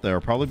no ult there.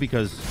 Probably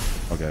because...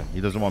 Okay.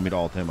 He doesn't want me to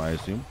ult him, I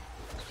assume.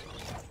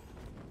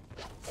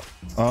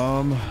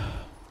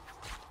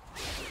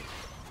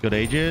 Good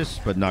Aegis,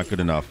 but not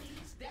good enough.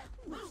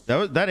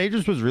 That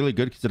Aegis was really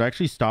good because it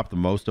actually stopped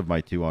most of my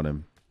 2 on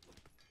him.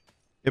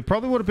 It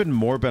probably would have been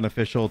more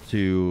beneficial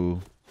to...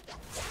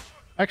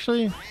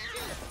 Actually...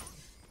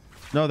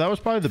 No, that was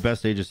probably the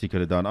best Aegis he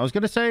could have done. I was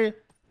going to say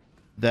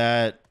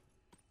that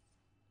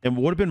it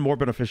would have been more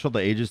beneficial to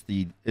Aegis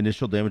the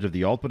initial damage of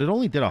the ult, but it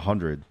only did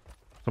 100.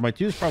 So my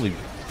 2 is probably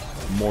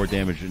more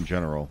damage in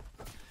general.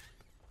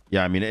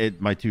 Yeah, I mean,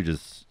 my 2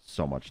 just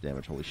so much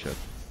damage. Holy shit.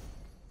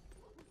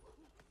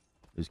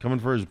 He's coming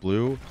for his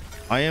blue.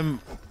 I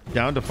am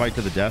down to fight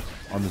to the death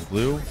on this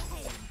blue.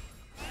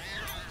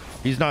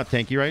 He's not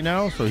tanky right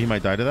now, so he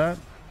might die to that.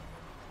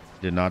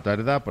 Did not die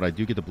to that, but I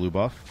do get the blue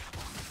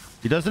buff.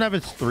 He doesn't have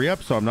his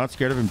 3-up, so I'm not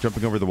scared of him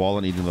jumping over the wall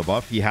and eating the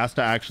buff. He has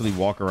to actually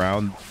walk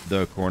around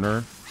the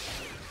corner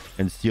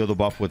and steal the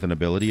buff with an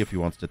ability if he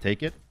wants to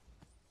take it,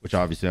 which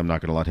obviously I'm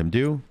not going to let him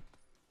do.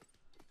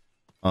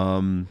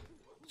 So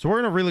we're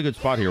in a really good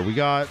spot here. We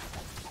got...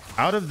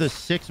 Out of the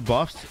 6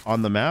 buffs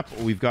on the map,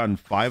 we've gotten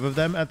 5 of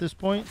them at this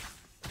point.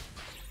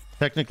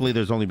 Technically,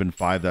 there's only been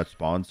 5 that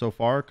spawned so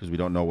far because we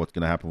don't know what's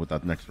going to happen with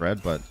that next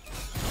red. But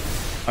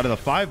out of the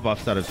 5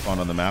 buffs that have spawned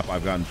on the map,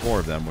 I've gotten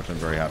 4 of them, which I'm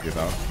very happy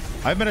about.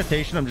 I have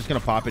meditation. I'm just going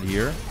to pop it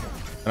here.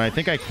 And I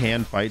think I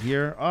can fight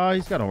here.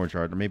 He's got a horn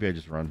shard. Maybe I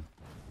just run.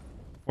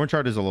 Horn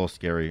shard is a little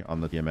scary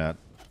on the Tiamat.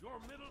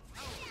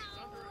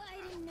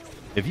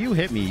 If you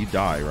hit me, you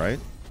die, right?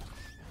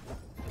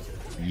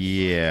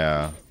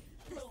 Yeah.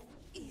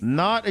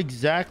 Not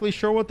exactly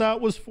sure what that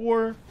was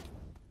for.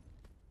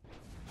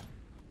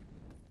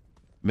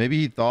 Maybe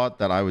he thought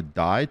that I would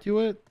die to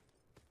it.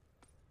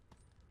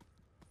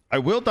 I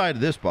will die to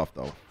this buff,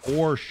 though.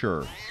 For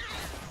sure.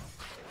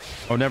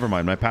 Oh, never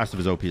mind. My passive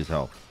is OP as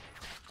hell.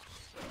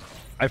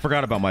 I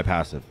forgot about my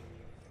passive.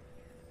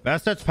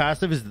 Bastet's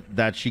passive is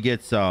that she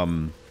gets,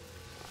 what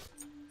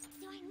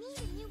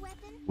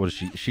is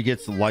she? She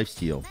gets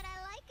lifesteal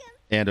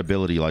and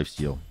ability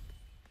lifesteal.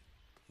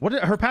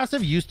 Her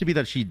passive used to be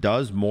that she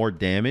does more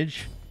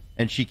damage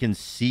and she can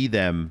see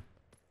them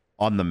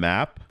on the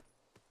map.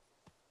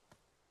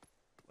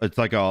 It's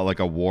like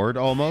a ward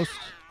almost.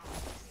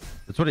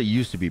 That's what it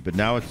used to be, but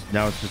now it's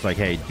just like,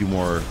 hey, do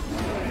more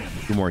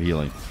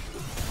healing.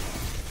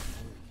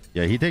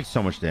 Yeah, he takes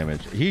so much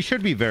damage. He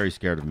should be very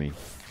scared of me.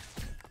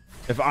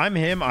 If I'm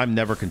him, I'm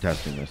never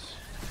contesting this.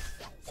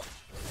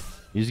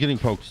 He's getting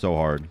poked so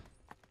hard.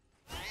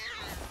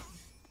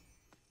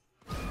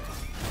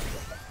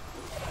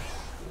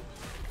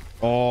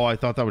 Oh, I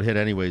thought that would hit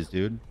anyways,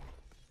 dude.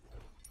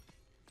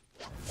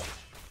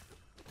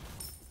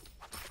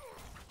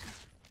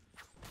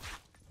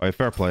 All right,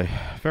 fair play.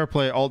 Fair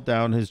play. Ult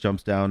down. His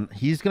jumps down.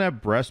 He's going to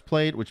have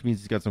breastplate, which means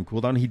he's got some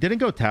cooldown. He didn't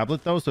go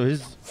tablet, though, so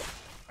his...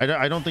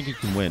 I don't think he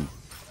can win.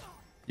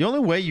 The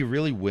only way you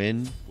really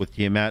win with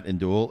Tiamat in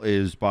Duel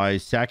is by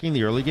sacking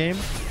the early game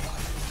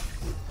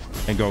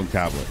and going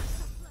tablet.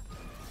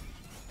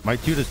 My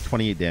 2 does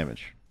 28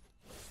 damage.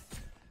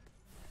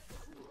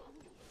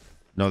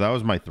 No, that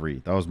was my 3.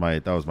 That was my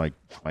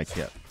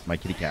cat. My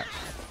kitty cat.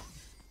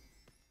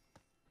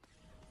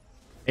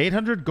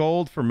 800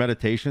 gold for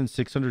meditation,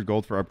 600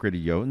 gold for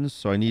upgraded Jotuns.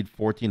 So I need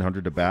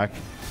 1400 to back.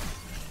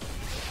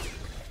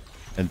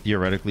 And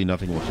theoretically,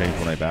 nothing will change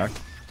when I back.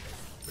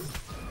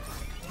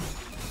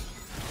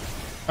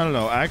 I don't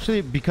know.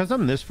 Actually, because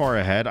I'm this far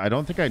ahead, I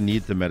don't think I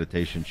need the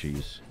meditation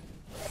cheese.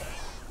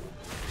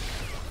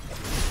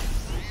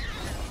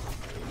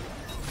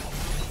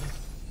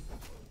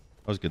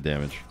 was good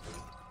damage.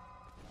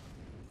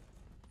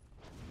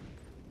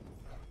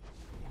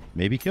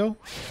 Maybe kill?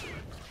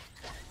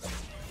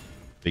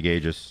 Big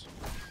Aegis.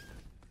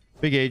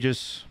 Big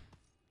Aegis.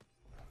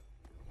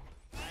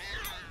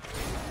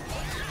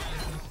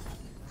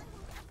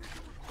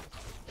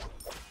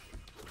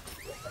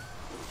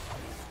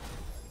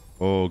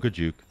 Oh, good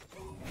juke.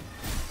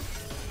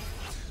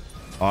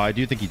 I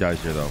do think he dies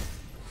here, though.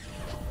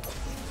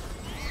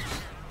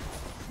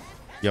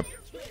 Yep.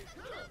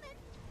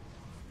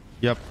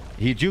 Yep.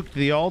 He juked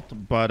the ult,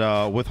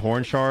 but with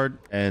Horn Shard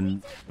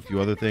and a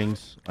few other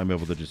things, I'm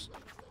able to just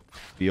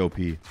be OP.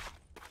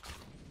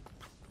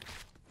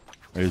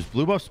 There's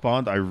blue buff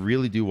spawned. I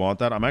really do want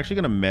that. I'm actually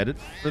going to med it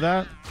for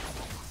that.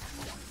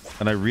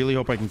 And I really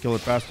hope I can kill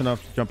it fast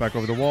enough to jump back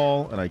over the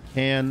wall. And I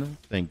can.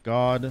 Thank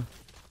God.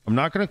 I'm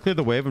not going to clear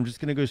the wave. I'm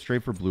just going to go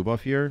straight for blue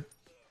buff here.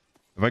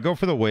 If I go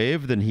for the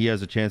wave, then he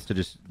has a chance to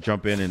just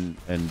jump in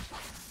and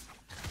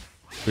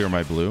clear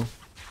my blue.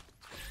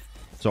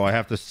 So I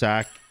have to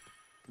sack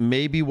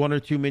maybe 1 or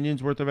 2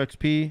 minions worth of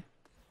XP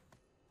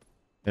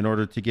in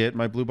order to get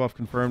my blue buff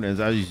confirmed. And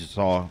as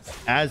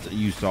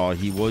you saw,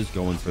 he was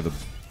going for the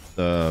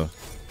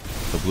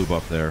blue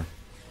buff there.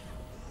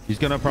 He's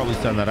going to probably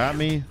send that at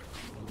me.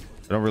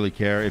 I don't really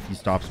care if he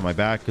stops my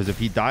back, because if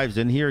he dives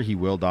in here, he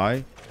will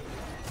die.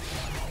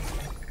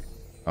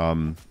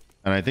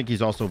 And I think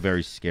he's also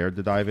very scared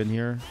to dive in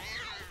here.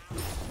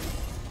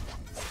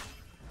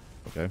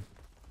 Okay.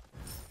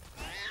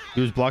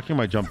 He was blocking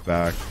my jump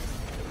back.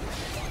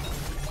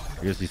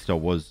 I guess he still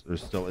was, or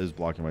still is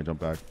blocking my jump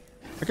back.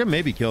 I can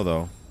maybe kill,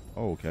 though.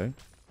 Oh, okay.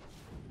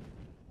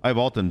 I have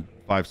ult in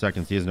 5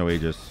 seconds. He has no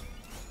Aegis.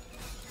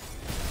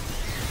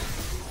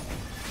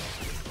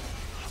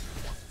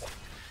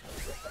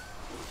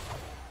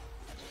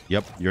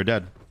 Yep, you're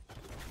dead.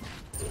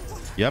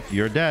 Yep,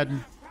 you're dead.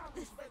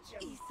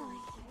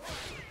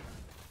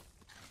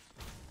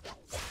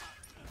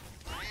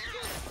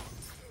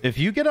 If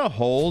you get a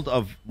hold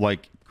of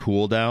like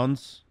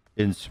cooldowns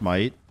in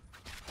Smite,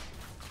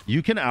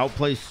 you can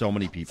outplay so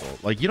many people.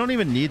 Like, you don't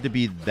even need to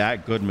be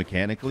that good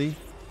mechanically.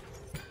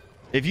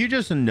 If you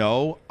just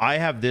know I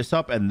have this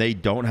up and they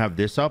don't have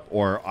this up,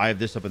 or I have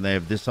this up and they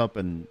have this up,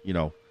 and you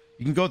know,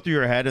 you can go through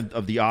your head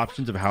of the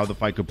options of how the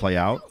fight could play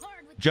out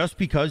just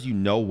because you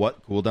know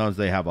what cooldowns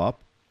they have up.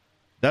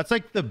 That's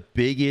like the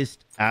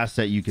biggest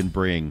asset you can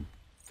bring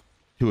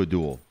to a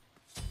duel.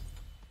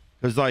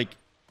 Because like,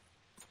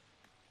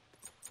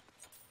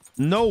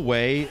 no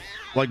way,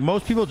 like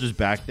most people just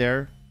back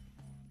there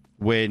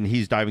when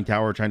he's diving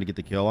tower trying to get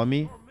the kill on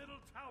me.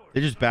 They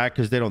just back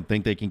because they don't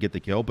think they can get the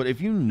kill. But if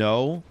you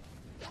know,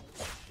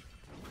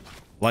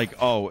 like,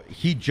 oh,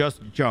 he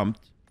just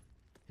jumped,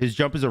 his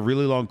jump is a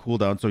really long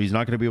cooldown, so he's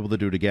not going to be able to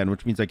do it again,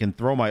 which means I can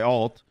throw my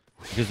ult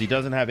because he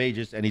doesn't have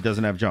Aegis and he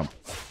doesn't have jump,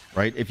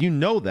 right? If you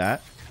know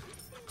that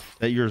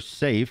you're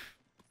safe,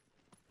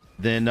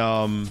 then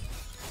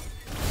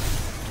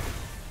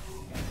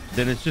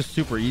it's just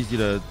super easy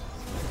to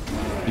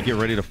get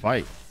ready to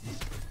fight.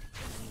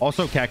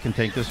 Also, Cat can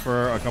tank this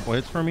for a couple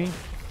hits for me.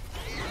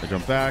 I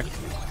jump back.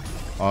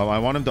 I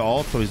want him to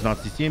ult so he's not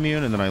CC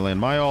immune, and then I land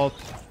my ult.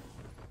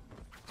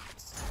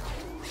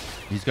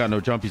 He's got no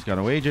jump. He's got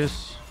no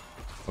Aegis.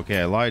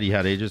 Okay, I lied. He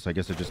had Aegis. I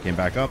guess it just came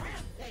back up.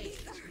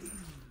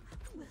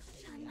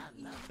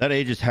 That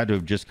Aegis had to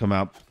have just come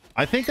out.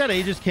 I think that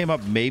Aegis came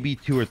up maybe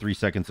 2 or 3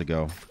 seconds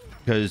ago,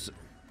 because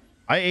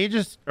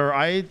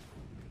I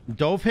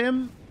dove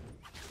him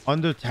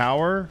under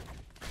tower.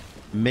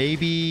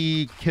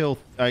 Maybe kill.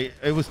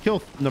 It was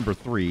kill number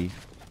 3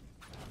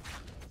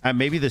 at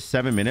maybe the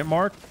 7-minute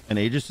mark, and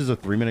Aegis is a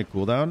 3-minute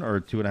cooldown or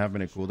a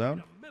 2.5-minute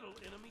cooldown.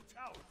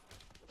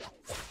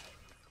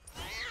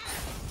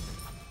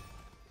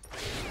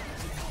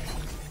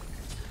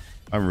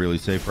 I'm really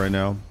safe right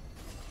now.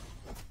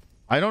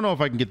 I don't know if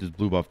I can get this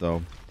blue buff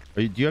though.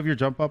 Do you have your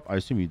jump up? I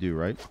assume you do,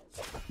 right?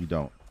 You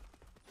don't.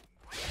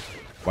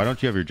 Why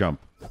don't you have your jump?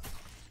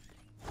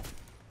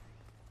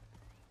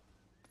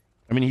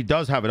 I mean, he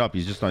does have it up.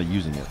 He's just not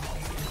using it.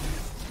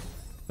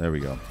 There we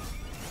go.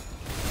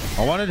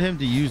 I wanted him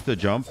to use the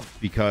jump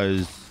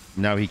because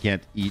now he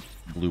can't eat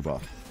blue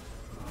buff.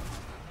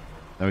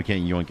 Now he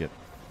can't yoink it.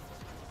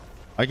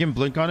 I can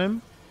blink on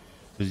him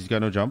because he's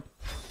got no jump.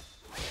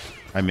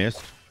 I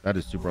missed. That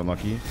is super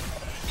unlucky.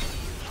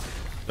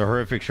 The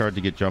horrific shard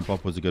to get jump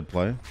up was a good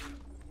play.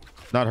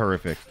 Not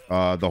horrific.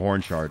 The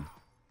horn shard.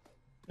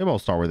 Maybe I'll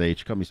start with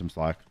H. Cut me some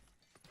slack.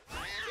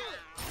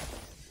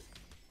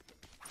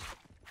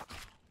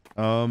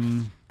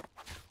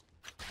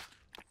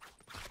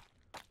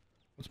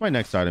 What's my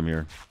next item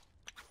here?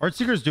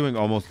 Heartseeker's doing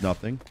almost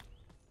nothing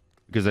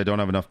because I don't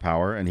have enough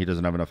power and he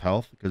doesn't have enough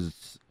health because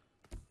it's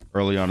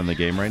early on in the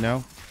game right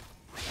now.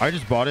 I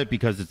just bought it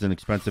because it's an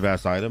expensive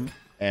ass item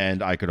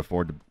and I could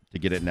afford to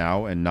get it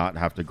now and not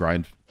have to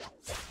grind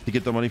to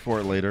get the money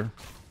for it later.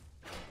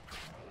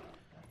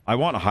 I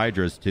want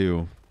Hydras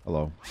too.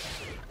 Hello.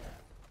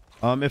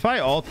 If I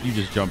ult, you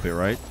just jump it,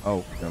 right?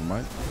 Oh, never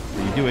mind.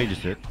 You do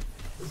Aegis it.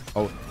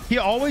 Oh, he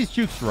always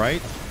jukes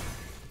right.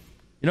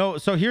 You know,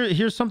 so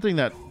here's something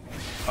that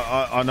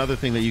another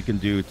thing that you can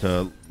do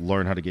to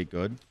learn how to get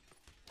good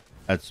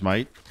at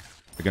Smite,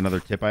 like another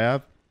tip I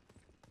have.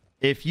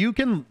 If you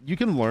can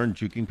learn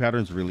juking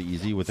patterns really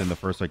easy within the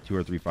first like 2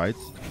 or 3 fights.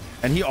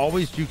 And he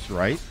always jukes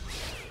right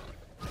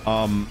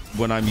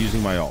when I'm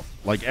using my ult.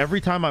 Like every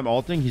time I'm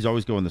ulting, he's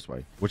always going this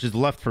way, which is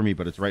left for me,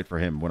 but it's right for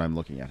him when I'm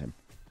looking at him.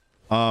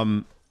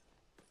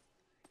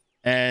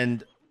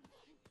 And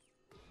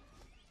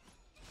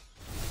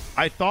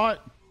I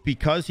thought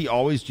because he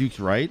always jukes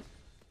right,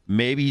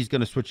 maybe he's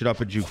going to switch it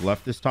up and juke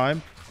left this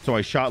time. So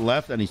I shot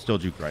left and he still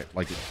juked right.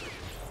 Like,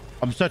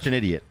 I'm such an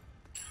idiot.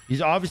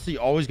 He's obviously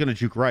always going to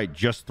juke right.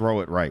 Just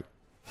throw it right.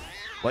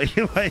 Like,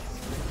 all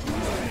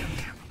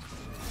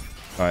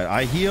right,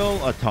 I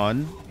heal a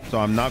ton, so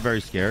I'm not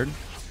very scared.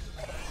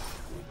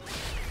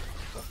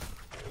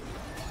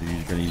 So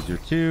you're going to use your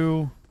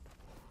 2.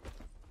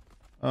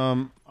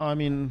 I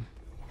mean,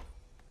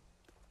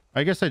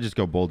 I guess I just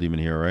go Bull Demon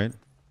here, right?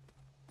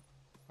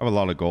 I have a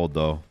lot of gold,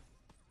 though.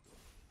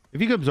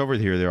 If he comes over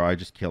here, I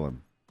just kill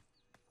him.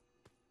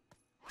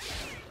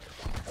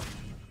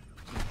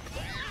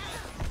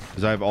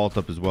 Because I have ult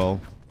up as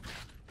well.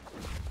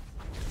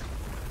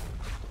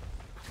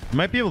 I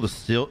might be able to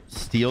steal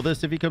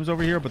this if he comes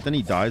over here, but then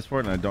he dies for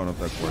it, and I don't know if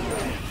that's worth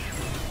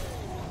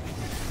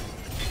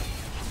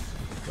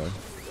it. Okay.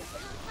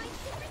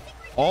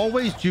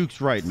 Always jukes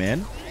right,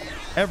 man.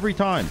 Every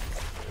time.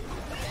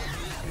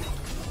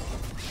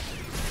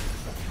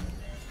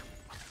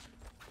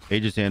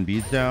 Aegis and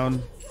beads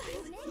down.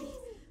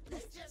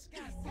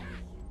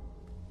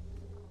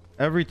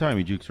 Every time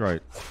he jukes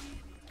right.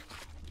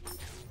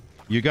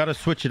 You got to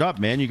switch it up,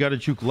 man. You got to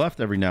juke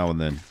left every now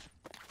and then.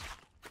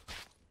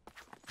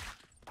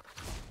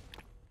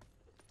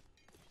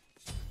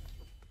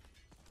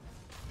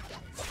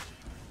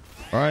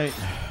 All right.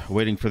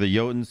 Waiting for the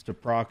Jotuns to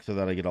proc so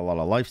that I get a lot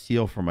of life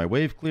steal for my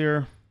wave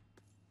clear.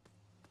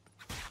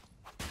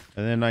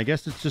 And then I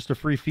guess it's just a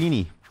free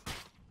Feeny.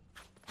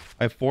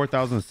 I have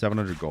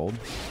 4,700 gold.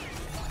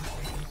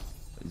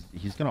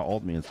 He's going to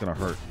ult me. It's going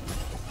to hurt.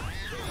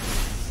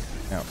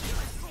 Ouch.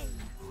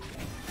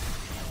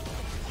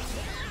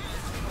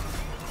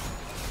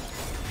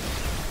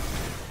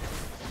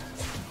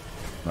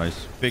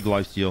 Nice. Big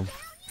life steal.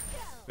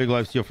 Big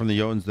life steal from the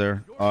Jotuns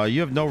there.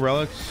 You have no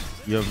relics.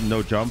 You have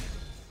no jump.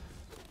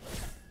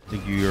 I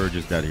think you're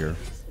just dead here.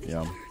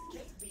 Yeah.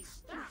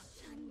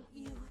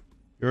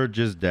 You're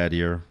just dead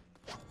here.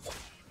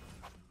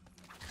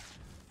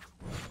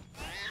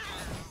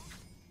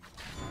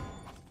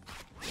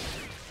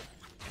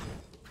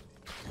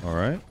 All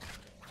right.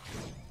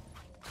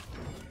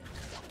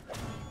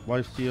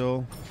 Life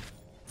steal.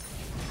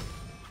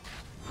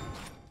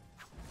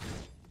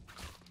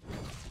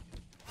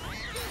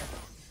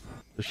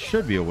 There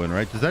should be a win,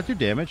 right? Does that do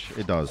damage?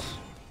 It does.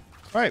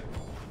 All right.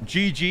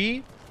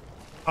 GG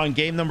on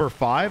game number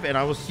 5, and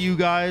I will see you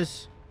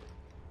guys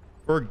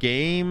for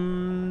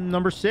game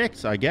number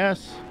 6, I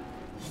guess.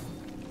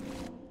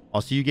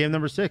 I'll see you game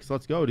number 6.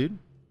 Let's go, dude.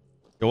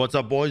 Yo, what's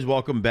up, boys?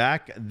 Welcome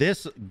back.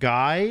 This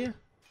guy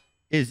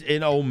is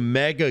an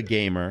Omega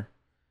gamer.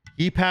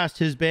 He passed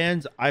his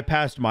bans. I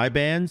passed my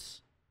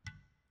bans.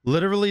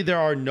 Literally, there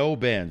are no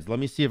bans. Let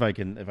me see if I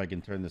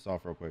can turn this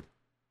off real quick.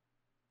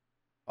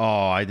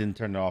 Oh, I didn't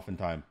turn it off in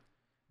time.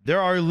 There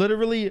are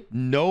literally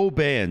no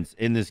bans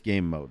in this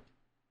game mode.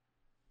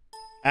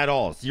 At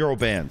all. 0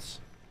 bans.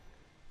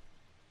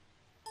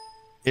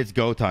 It's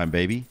go time,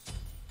 baby.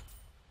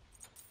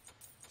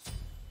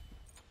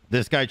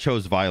 This guy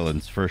chose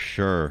violence for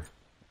sure.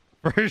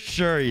 For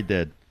sure he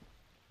did.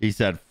 He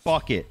said,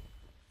 fuck it.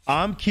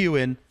 I'm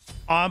queuing.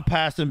 I'm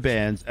passing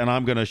bans, and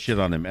I'm going to shit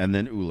on him. And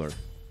then Uller.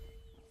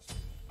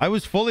 I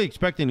was fully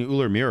expecting an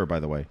Uller mirror, by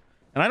the way.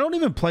 And I don't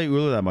even play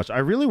Uller that much. I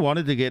really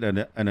wanted to get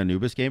an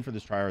Anubis game for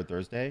this Tryhard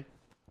Thursday.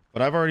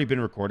 But I've already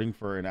been recording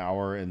for an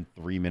hour and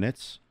 3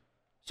 minutes.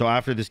 So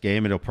after this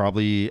game, it'll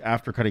probably,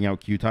 after cutting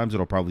out queue times,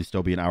 it'll probably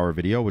still be an hour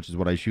video, which is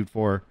what I shoot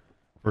for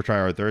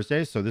Tryhard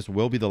Thursday. So this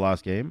will be the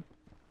last game.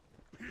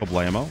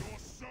 Kablamo.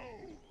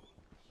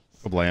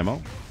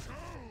 Kablamo.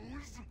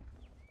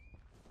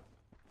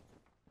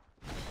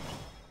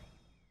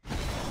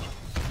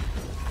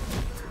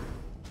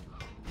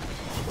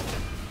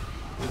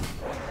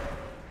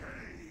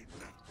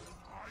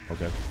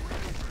 Okay.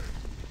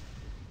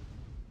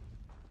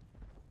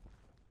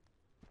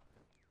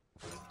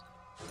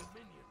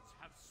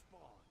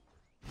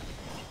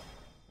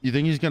 You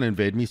think he's going to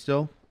invade me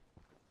still?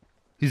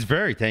 He's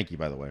very tanky,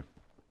 by the way.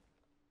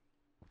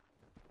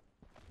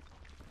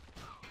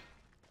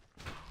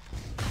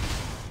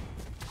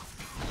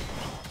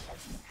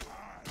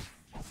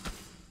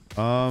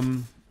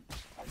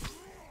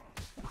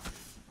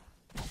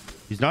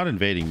 He's not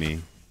invading me.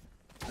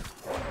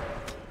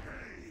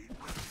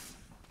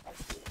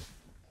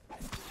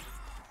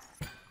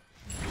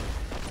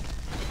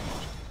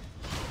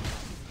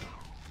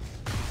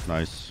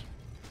 Nice.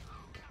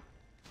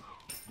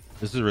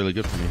 This is really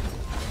good for me.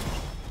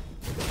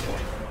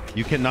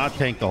 You cannot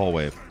tank the whole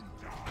wave.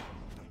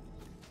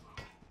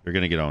 You're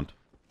gonna get owned.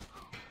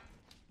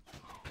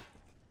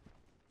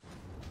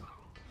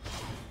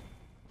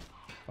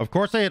 Of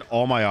course I hit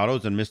all my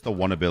autos and missed the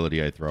one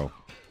ability I throw.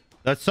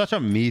 That's such a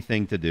me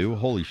thing to do.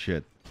 Holy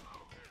shit.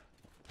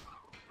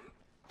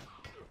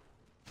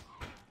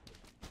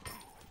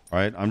 All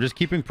right, I'm just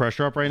keeping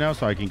pressure up right now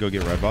so I can go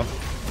get red buff.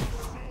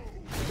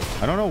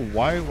 I don't know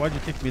why'd you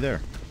kick me there?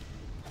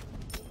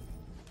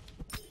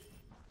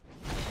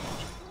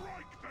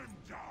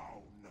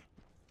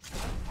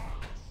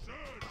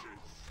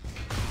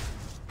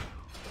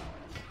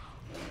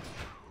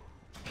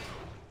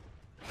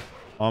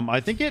 I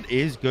think it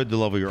is good to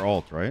level your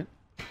ult, right?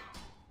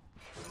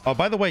 Oh,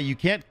 by the way, you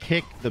can't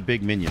kick the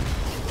big minion.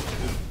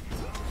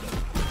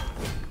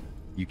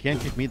 You can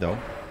kick me though.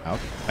 Ouch.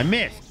 I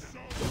missed.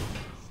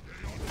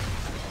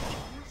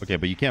 Okay,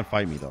 but you can't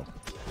fight me though.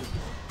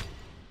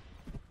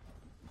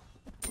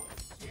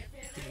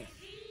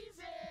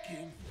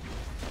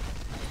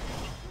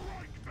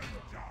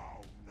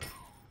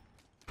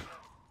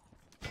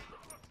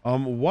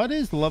 What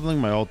is leveling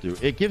my ult do?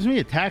 It gives me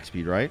attack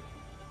speed, right?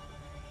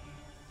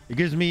 It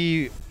gives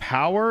me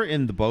power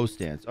in the bow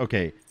stance.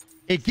 Okay.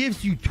 It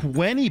gives you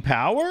 20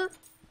 power?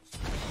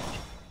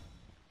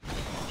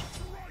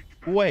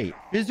 Wait.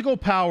 Physical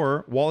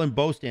power while in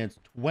bow stance,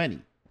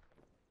 20.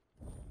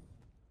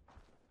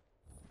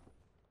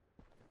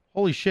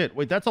 Holy shit.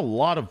 Wait, that's a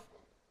lot of...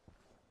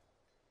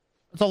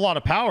 That's a lot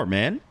of power,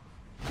 man.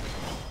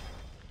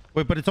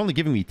 Wait, but it's only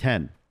giving me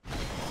 10.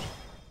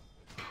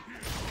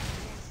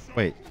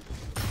 Wait.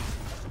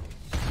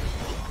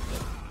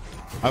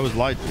 I was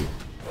lied to.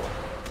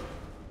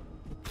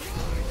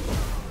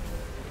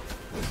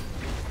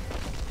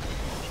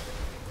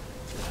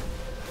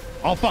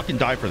 I'll fucking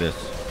die for this.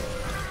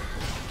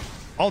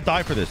 I'll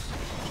die for this.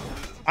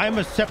 I am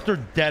a scepter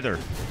deader.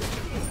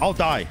 I'll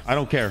die. I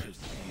don't care.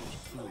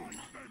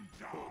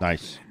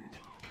 Nice.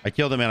 I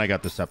killed him and I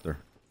got the scepter.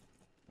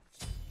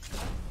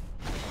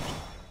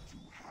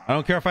 I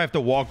don't care if I have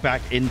to walk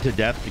back into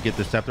death to get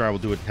the scepter. I will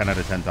do it 10 out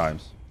of 10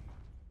 times.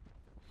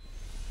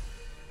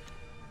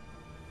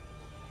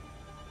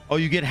 Oh,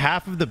 you get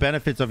half of the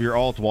benefits of your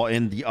ult while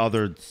in the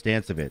other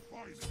stance of it.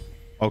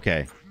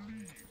 Okay.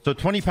 So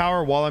 20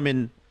 power while I'm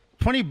in...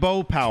 20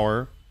 bow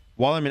power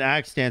while I'm in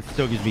axe stance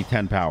still gives me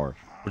 10 power.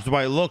 Which is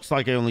why it looks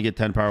like I only get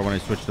 10 power when I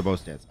switch to bow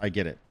stance. I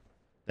get it.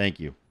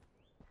 Thank you.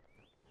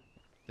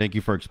 Thank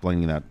you for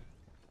explaining that.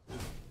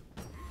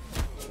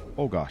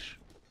 Oh, gosh.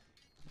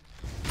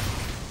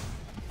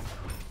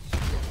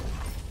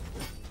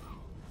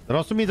 That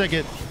also means I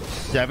get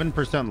 7%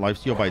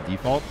 lifesteal by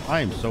default.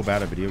 I am so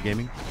bad at video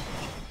gaming.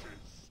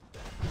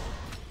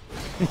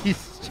 He's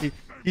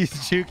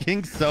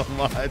juking so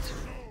much.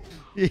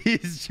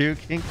 He's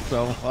juking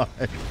so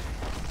much.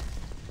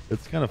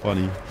 It's kind of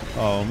funny.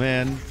 Oh,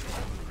 man.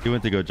 He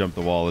went to go jump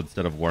the wall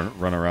instead of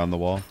run around the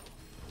wall.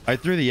 I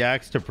threw the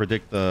axe to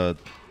predict the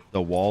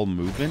wall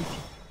movement,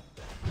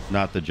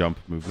 not the jump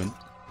movement.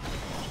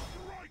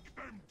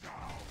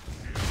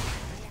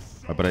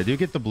 But I do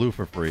get the blue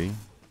for free.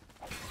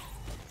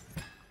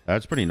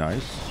 That's pretty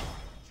nice.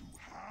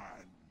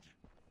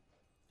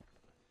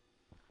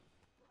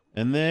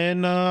 And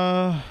then,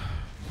 I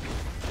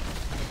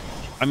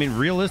mean,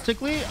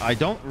 realistically, I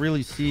don't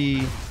really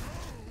see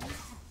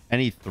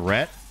any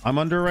threat I'm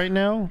under right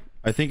now.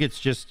 I think it's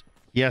just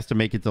he has to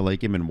make it to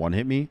late game and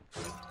one-hit me.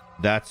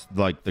 That's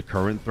like the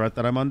current threat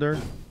that I'm under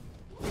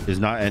is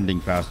not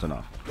ending fast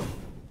enough.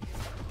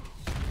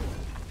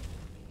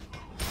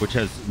 Which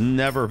has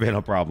never been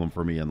a problem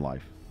for me in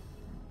life.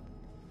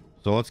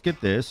 So let's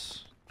get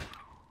this.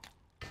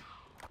 And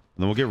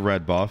then we'll get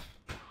red buff.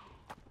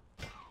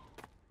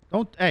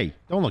 Hey,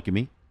 don't look at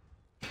me.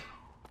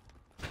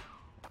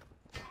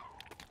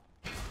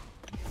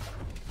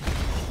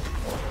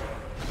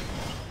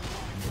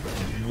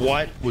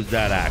 What was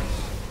that axe?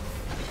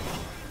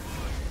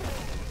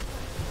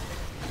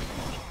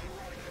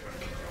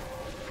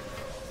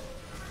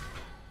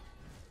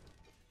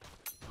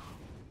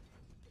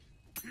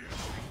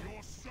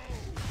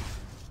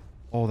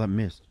 Oh, that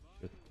missed.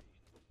 Shit.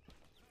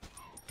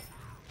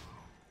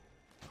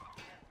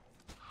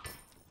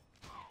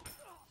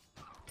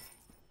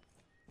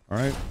 All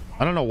right.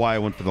 I don't know why I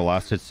went for the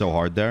last hit so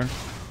hard there.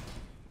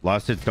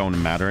 Last hits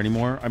don't matter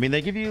anymore. I mean,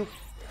 they give you...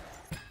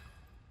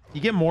 You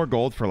get more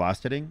gold for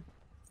last hitting.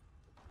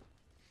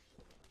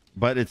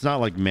 But it's not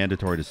like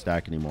mandatory to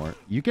stack anymore.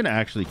 You can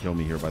actually kill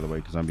me here, by the way,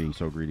 because I'm being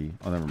so greedy.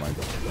 Oh, never mind.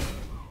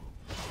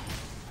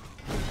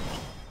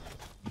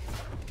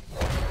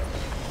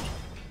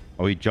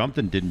 Oh, he jumped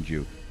and didn't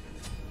juke.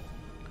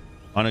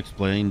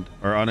 Unexplained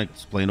or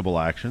unexplainable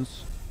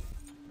actions.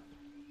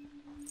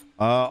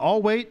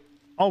 I'll wait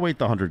the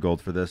 100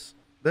 gold for this.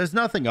 There's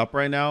nothing up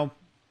right now.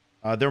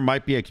 There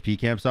might be XP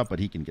camps up, but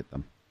he can get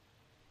them.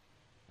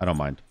 I don't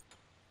mind.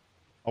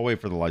 I'll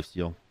wait for the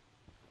lifesteal.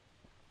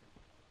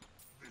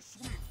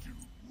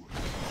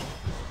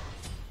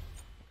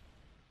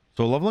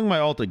 So leveling my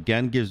ult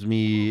again gives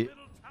me...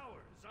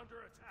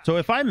 So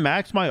if I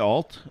max my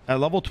ult at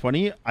level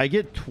 20, I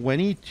get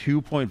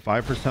 22.5%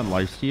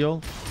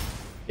 lifesteal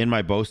in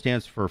my bow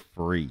stance for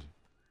free.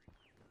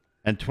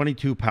 And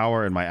 22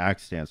 power in my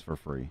axe stance for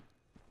free.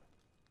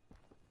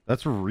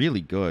 That's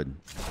really good.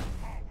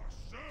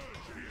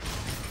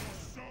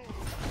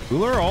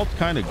 Uller ult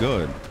kind of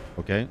good.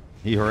 Okay.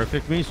 He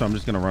horrific me, so I'm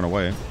just going to run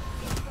away.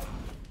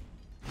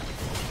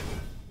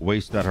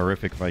 Waste that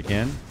horrific if I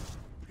can.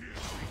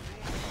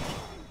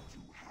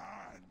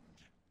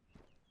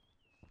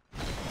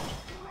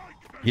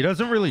 He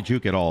doesn't really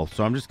juke at all,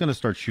 so I'm just going to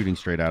start shooting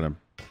straight at him.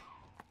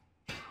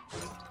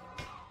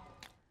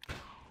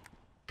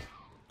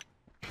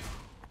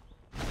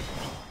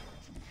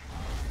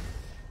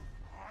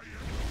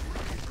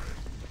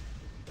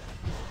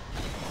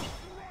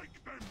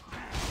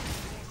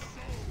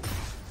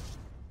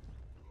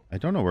 I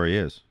don't know where he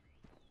is.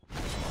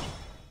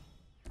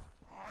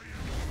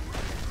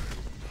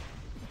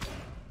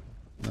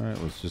 All right,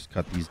 let's just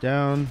cut these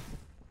down.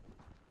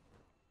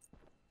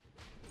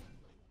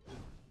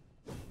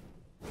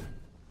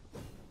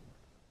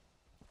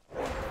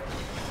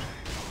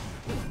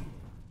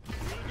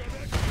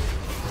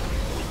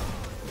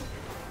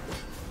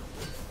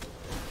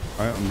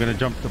 All right, I'm going to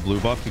jump the blue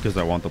buff because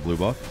I want the blue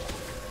buff.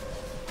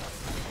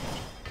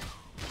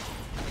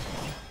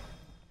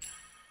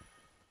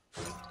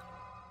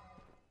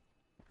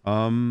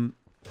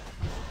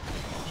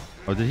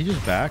 Oh, did he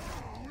just back?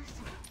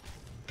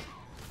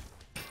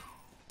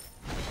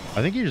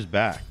 I think he just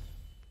backed.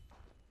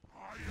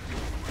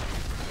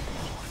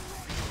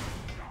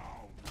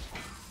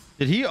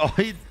 Did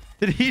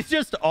he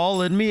just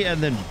all in me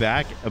and then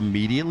back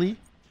immediately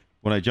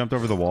when I jumped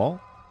over the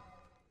wall?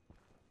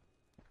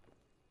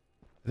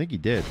 I think he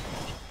did.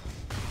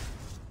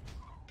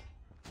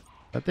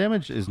 That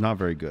damage is not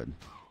very good.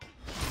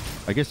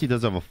 I guess he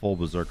does have a full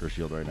berserker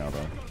shield right now,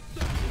 though.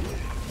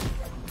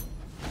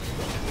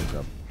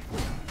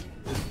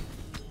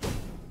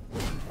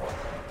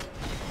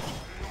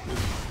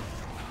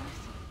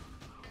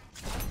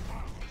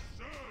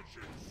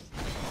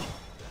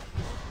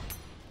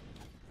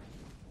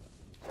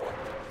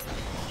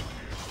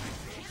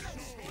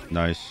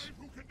 Nice.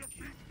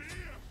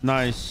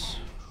 Nice.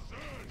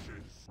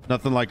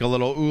 Nothing like a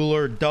little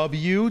Uller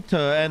W to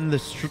end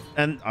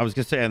the I was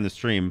gonna say end the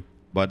stream,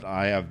 but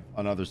I have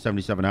another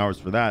 77 hours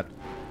for that.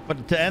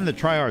 But to end the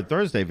Tryhard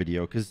Thursday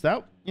video, because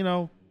that, you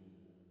know,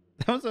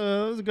 that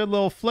was a good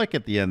little flick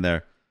at the end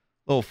there.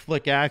 Little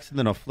flick axe and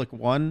then a flick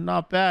one.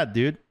 Not bad,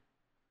 dude.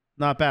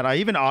 Not bad. I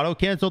even auto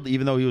canceled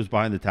even though he was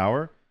behind the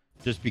tower,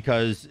 just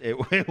because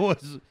it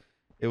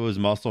was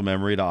muscle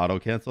memory to auto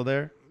cancel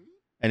there.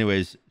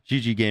 Anyways,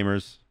 GG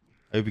gamers.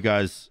 I hope you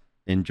guys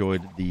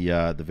enjoyed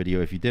the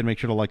video. If you did, make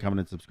sure to like, comment,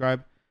 and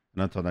subscribe.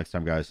 And until next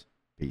time, guys,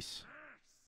 peace.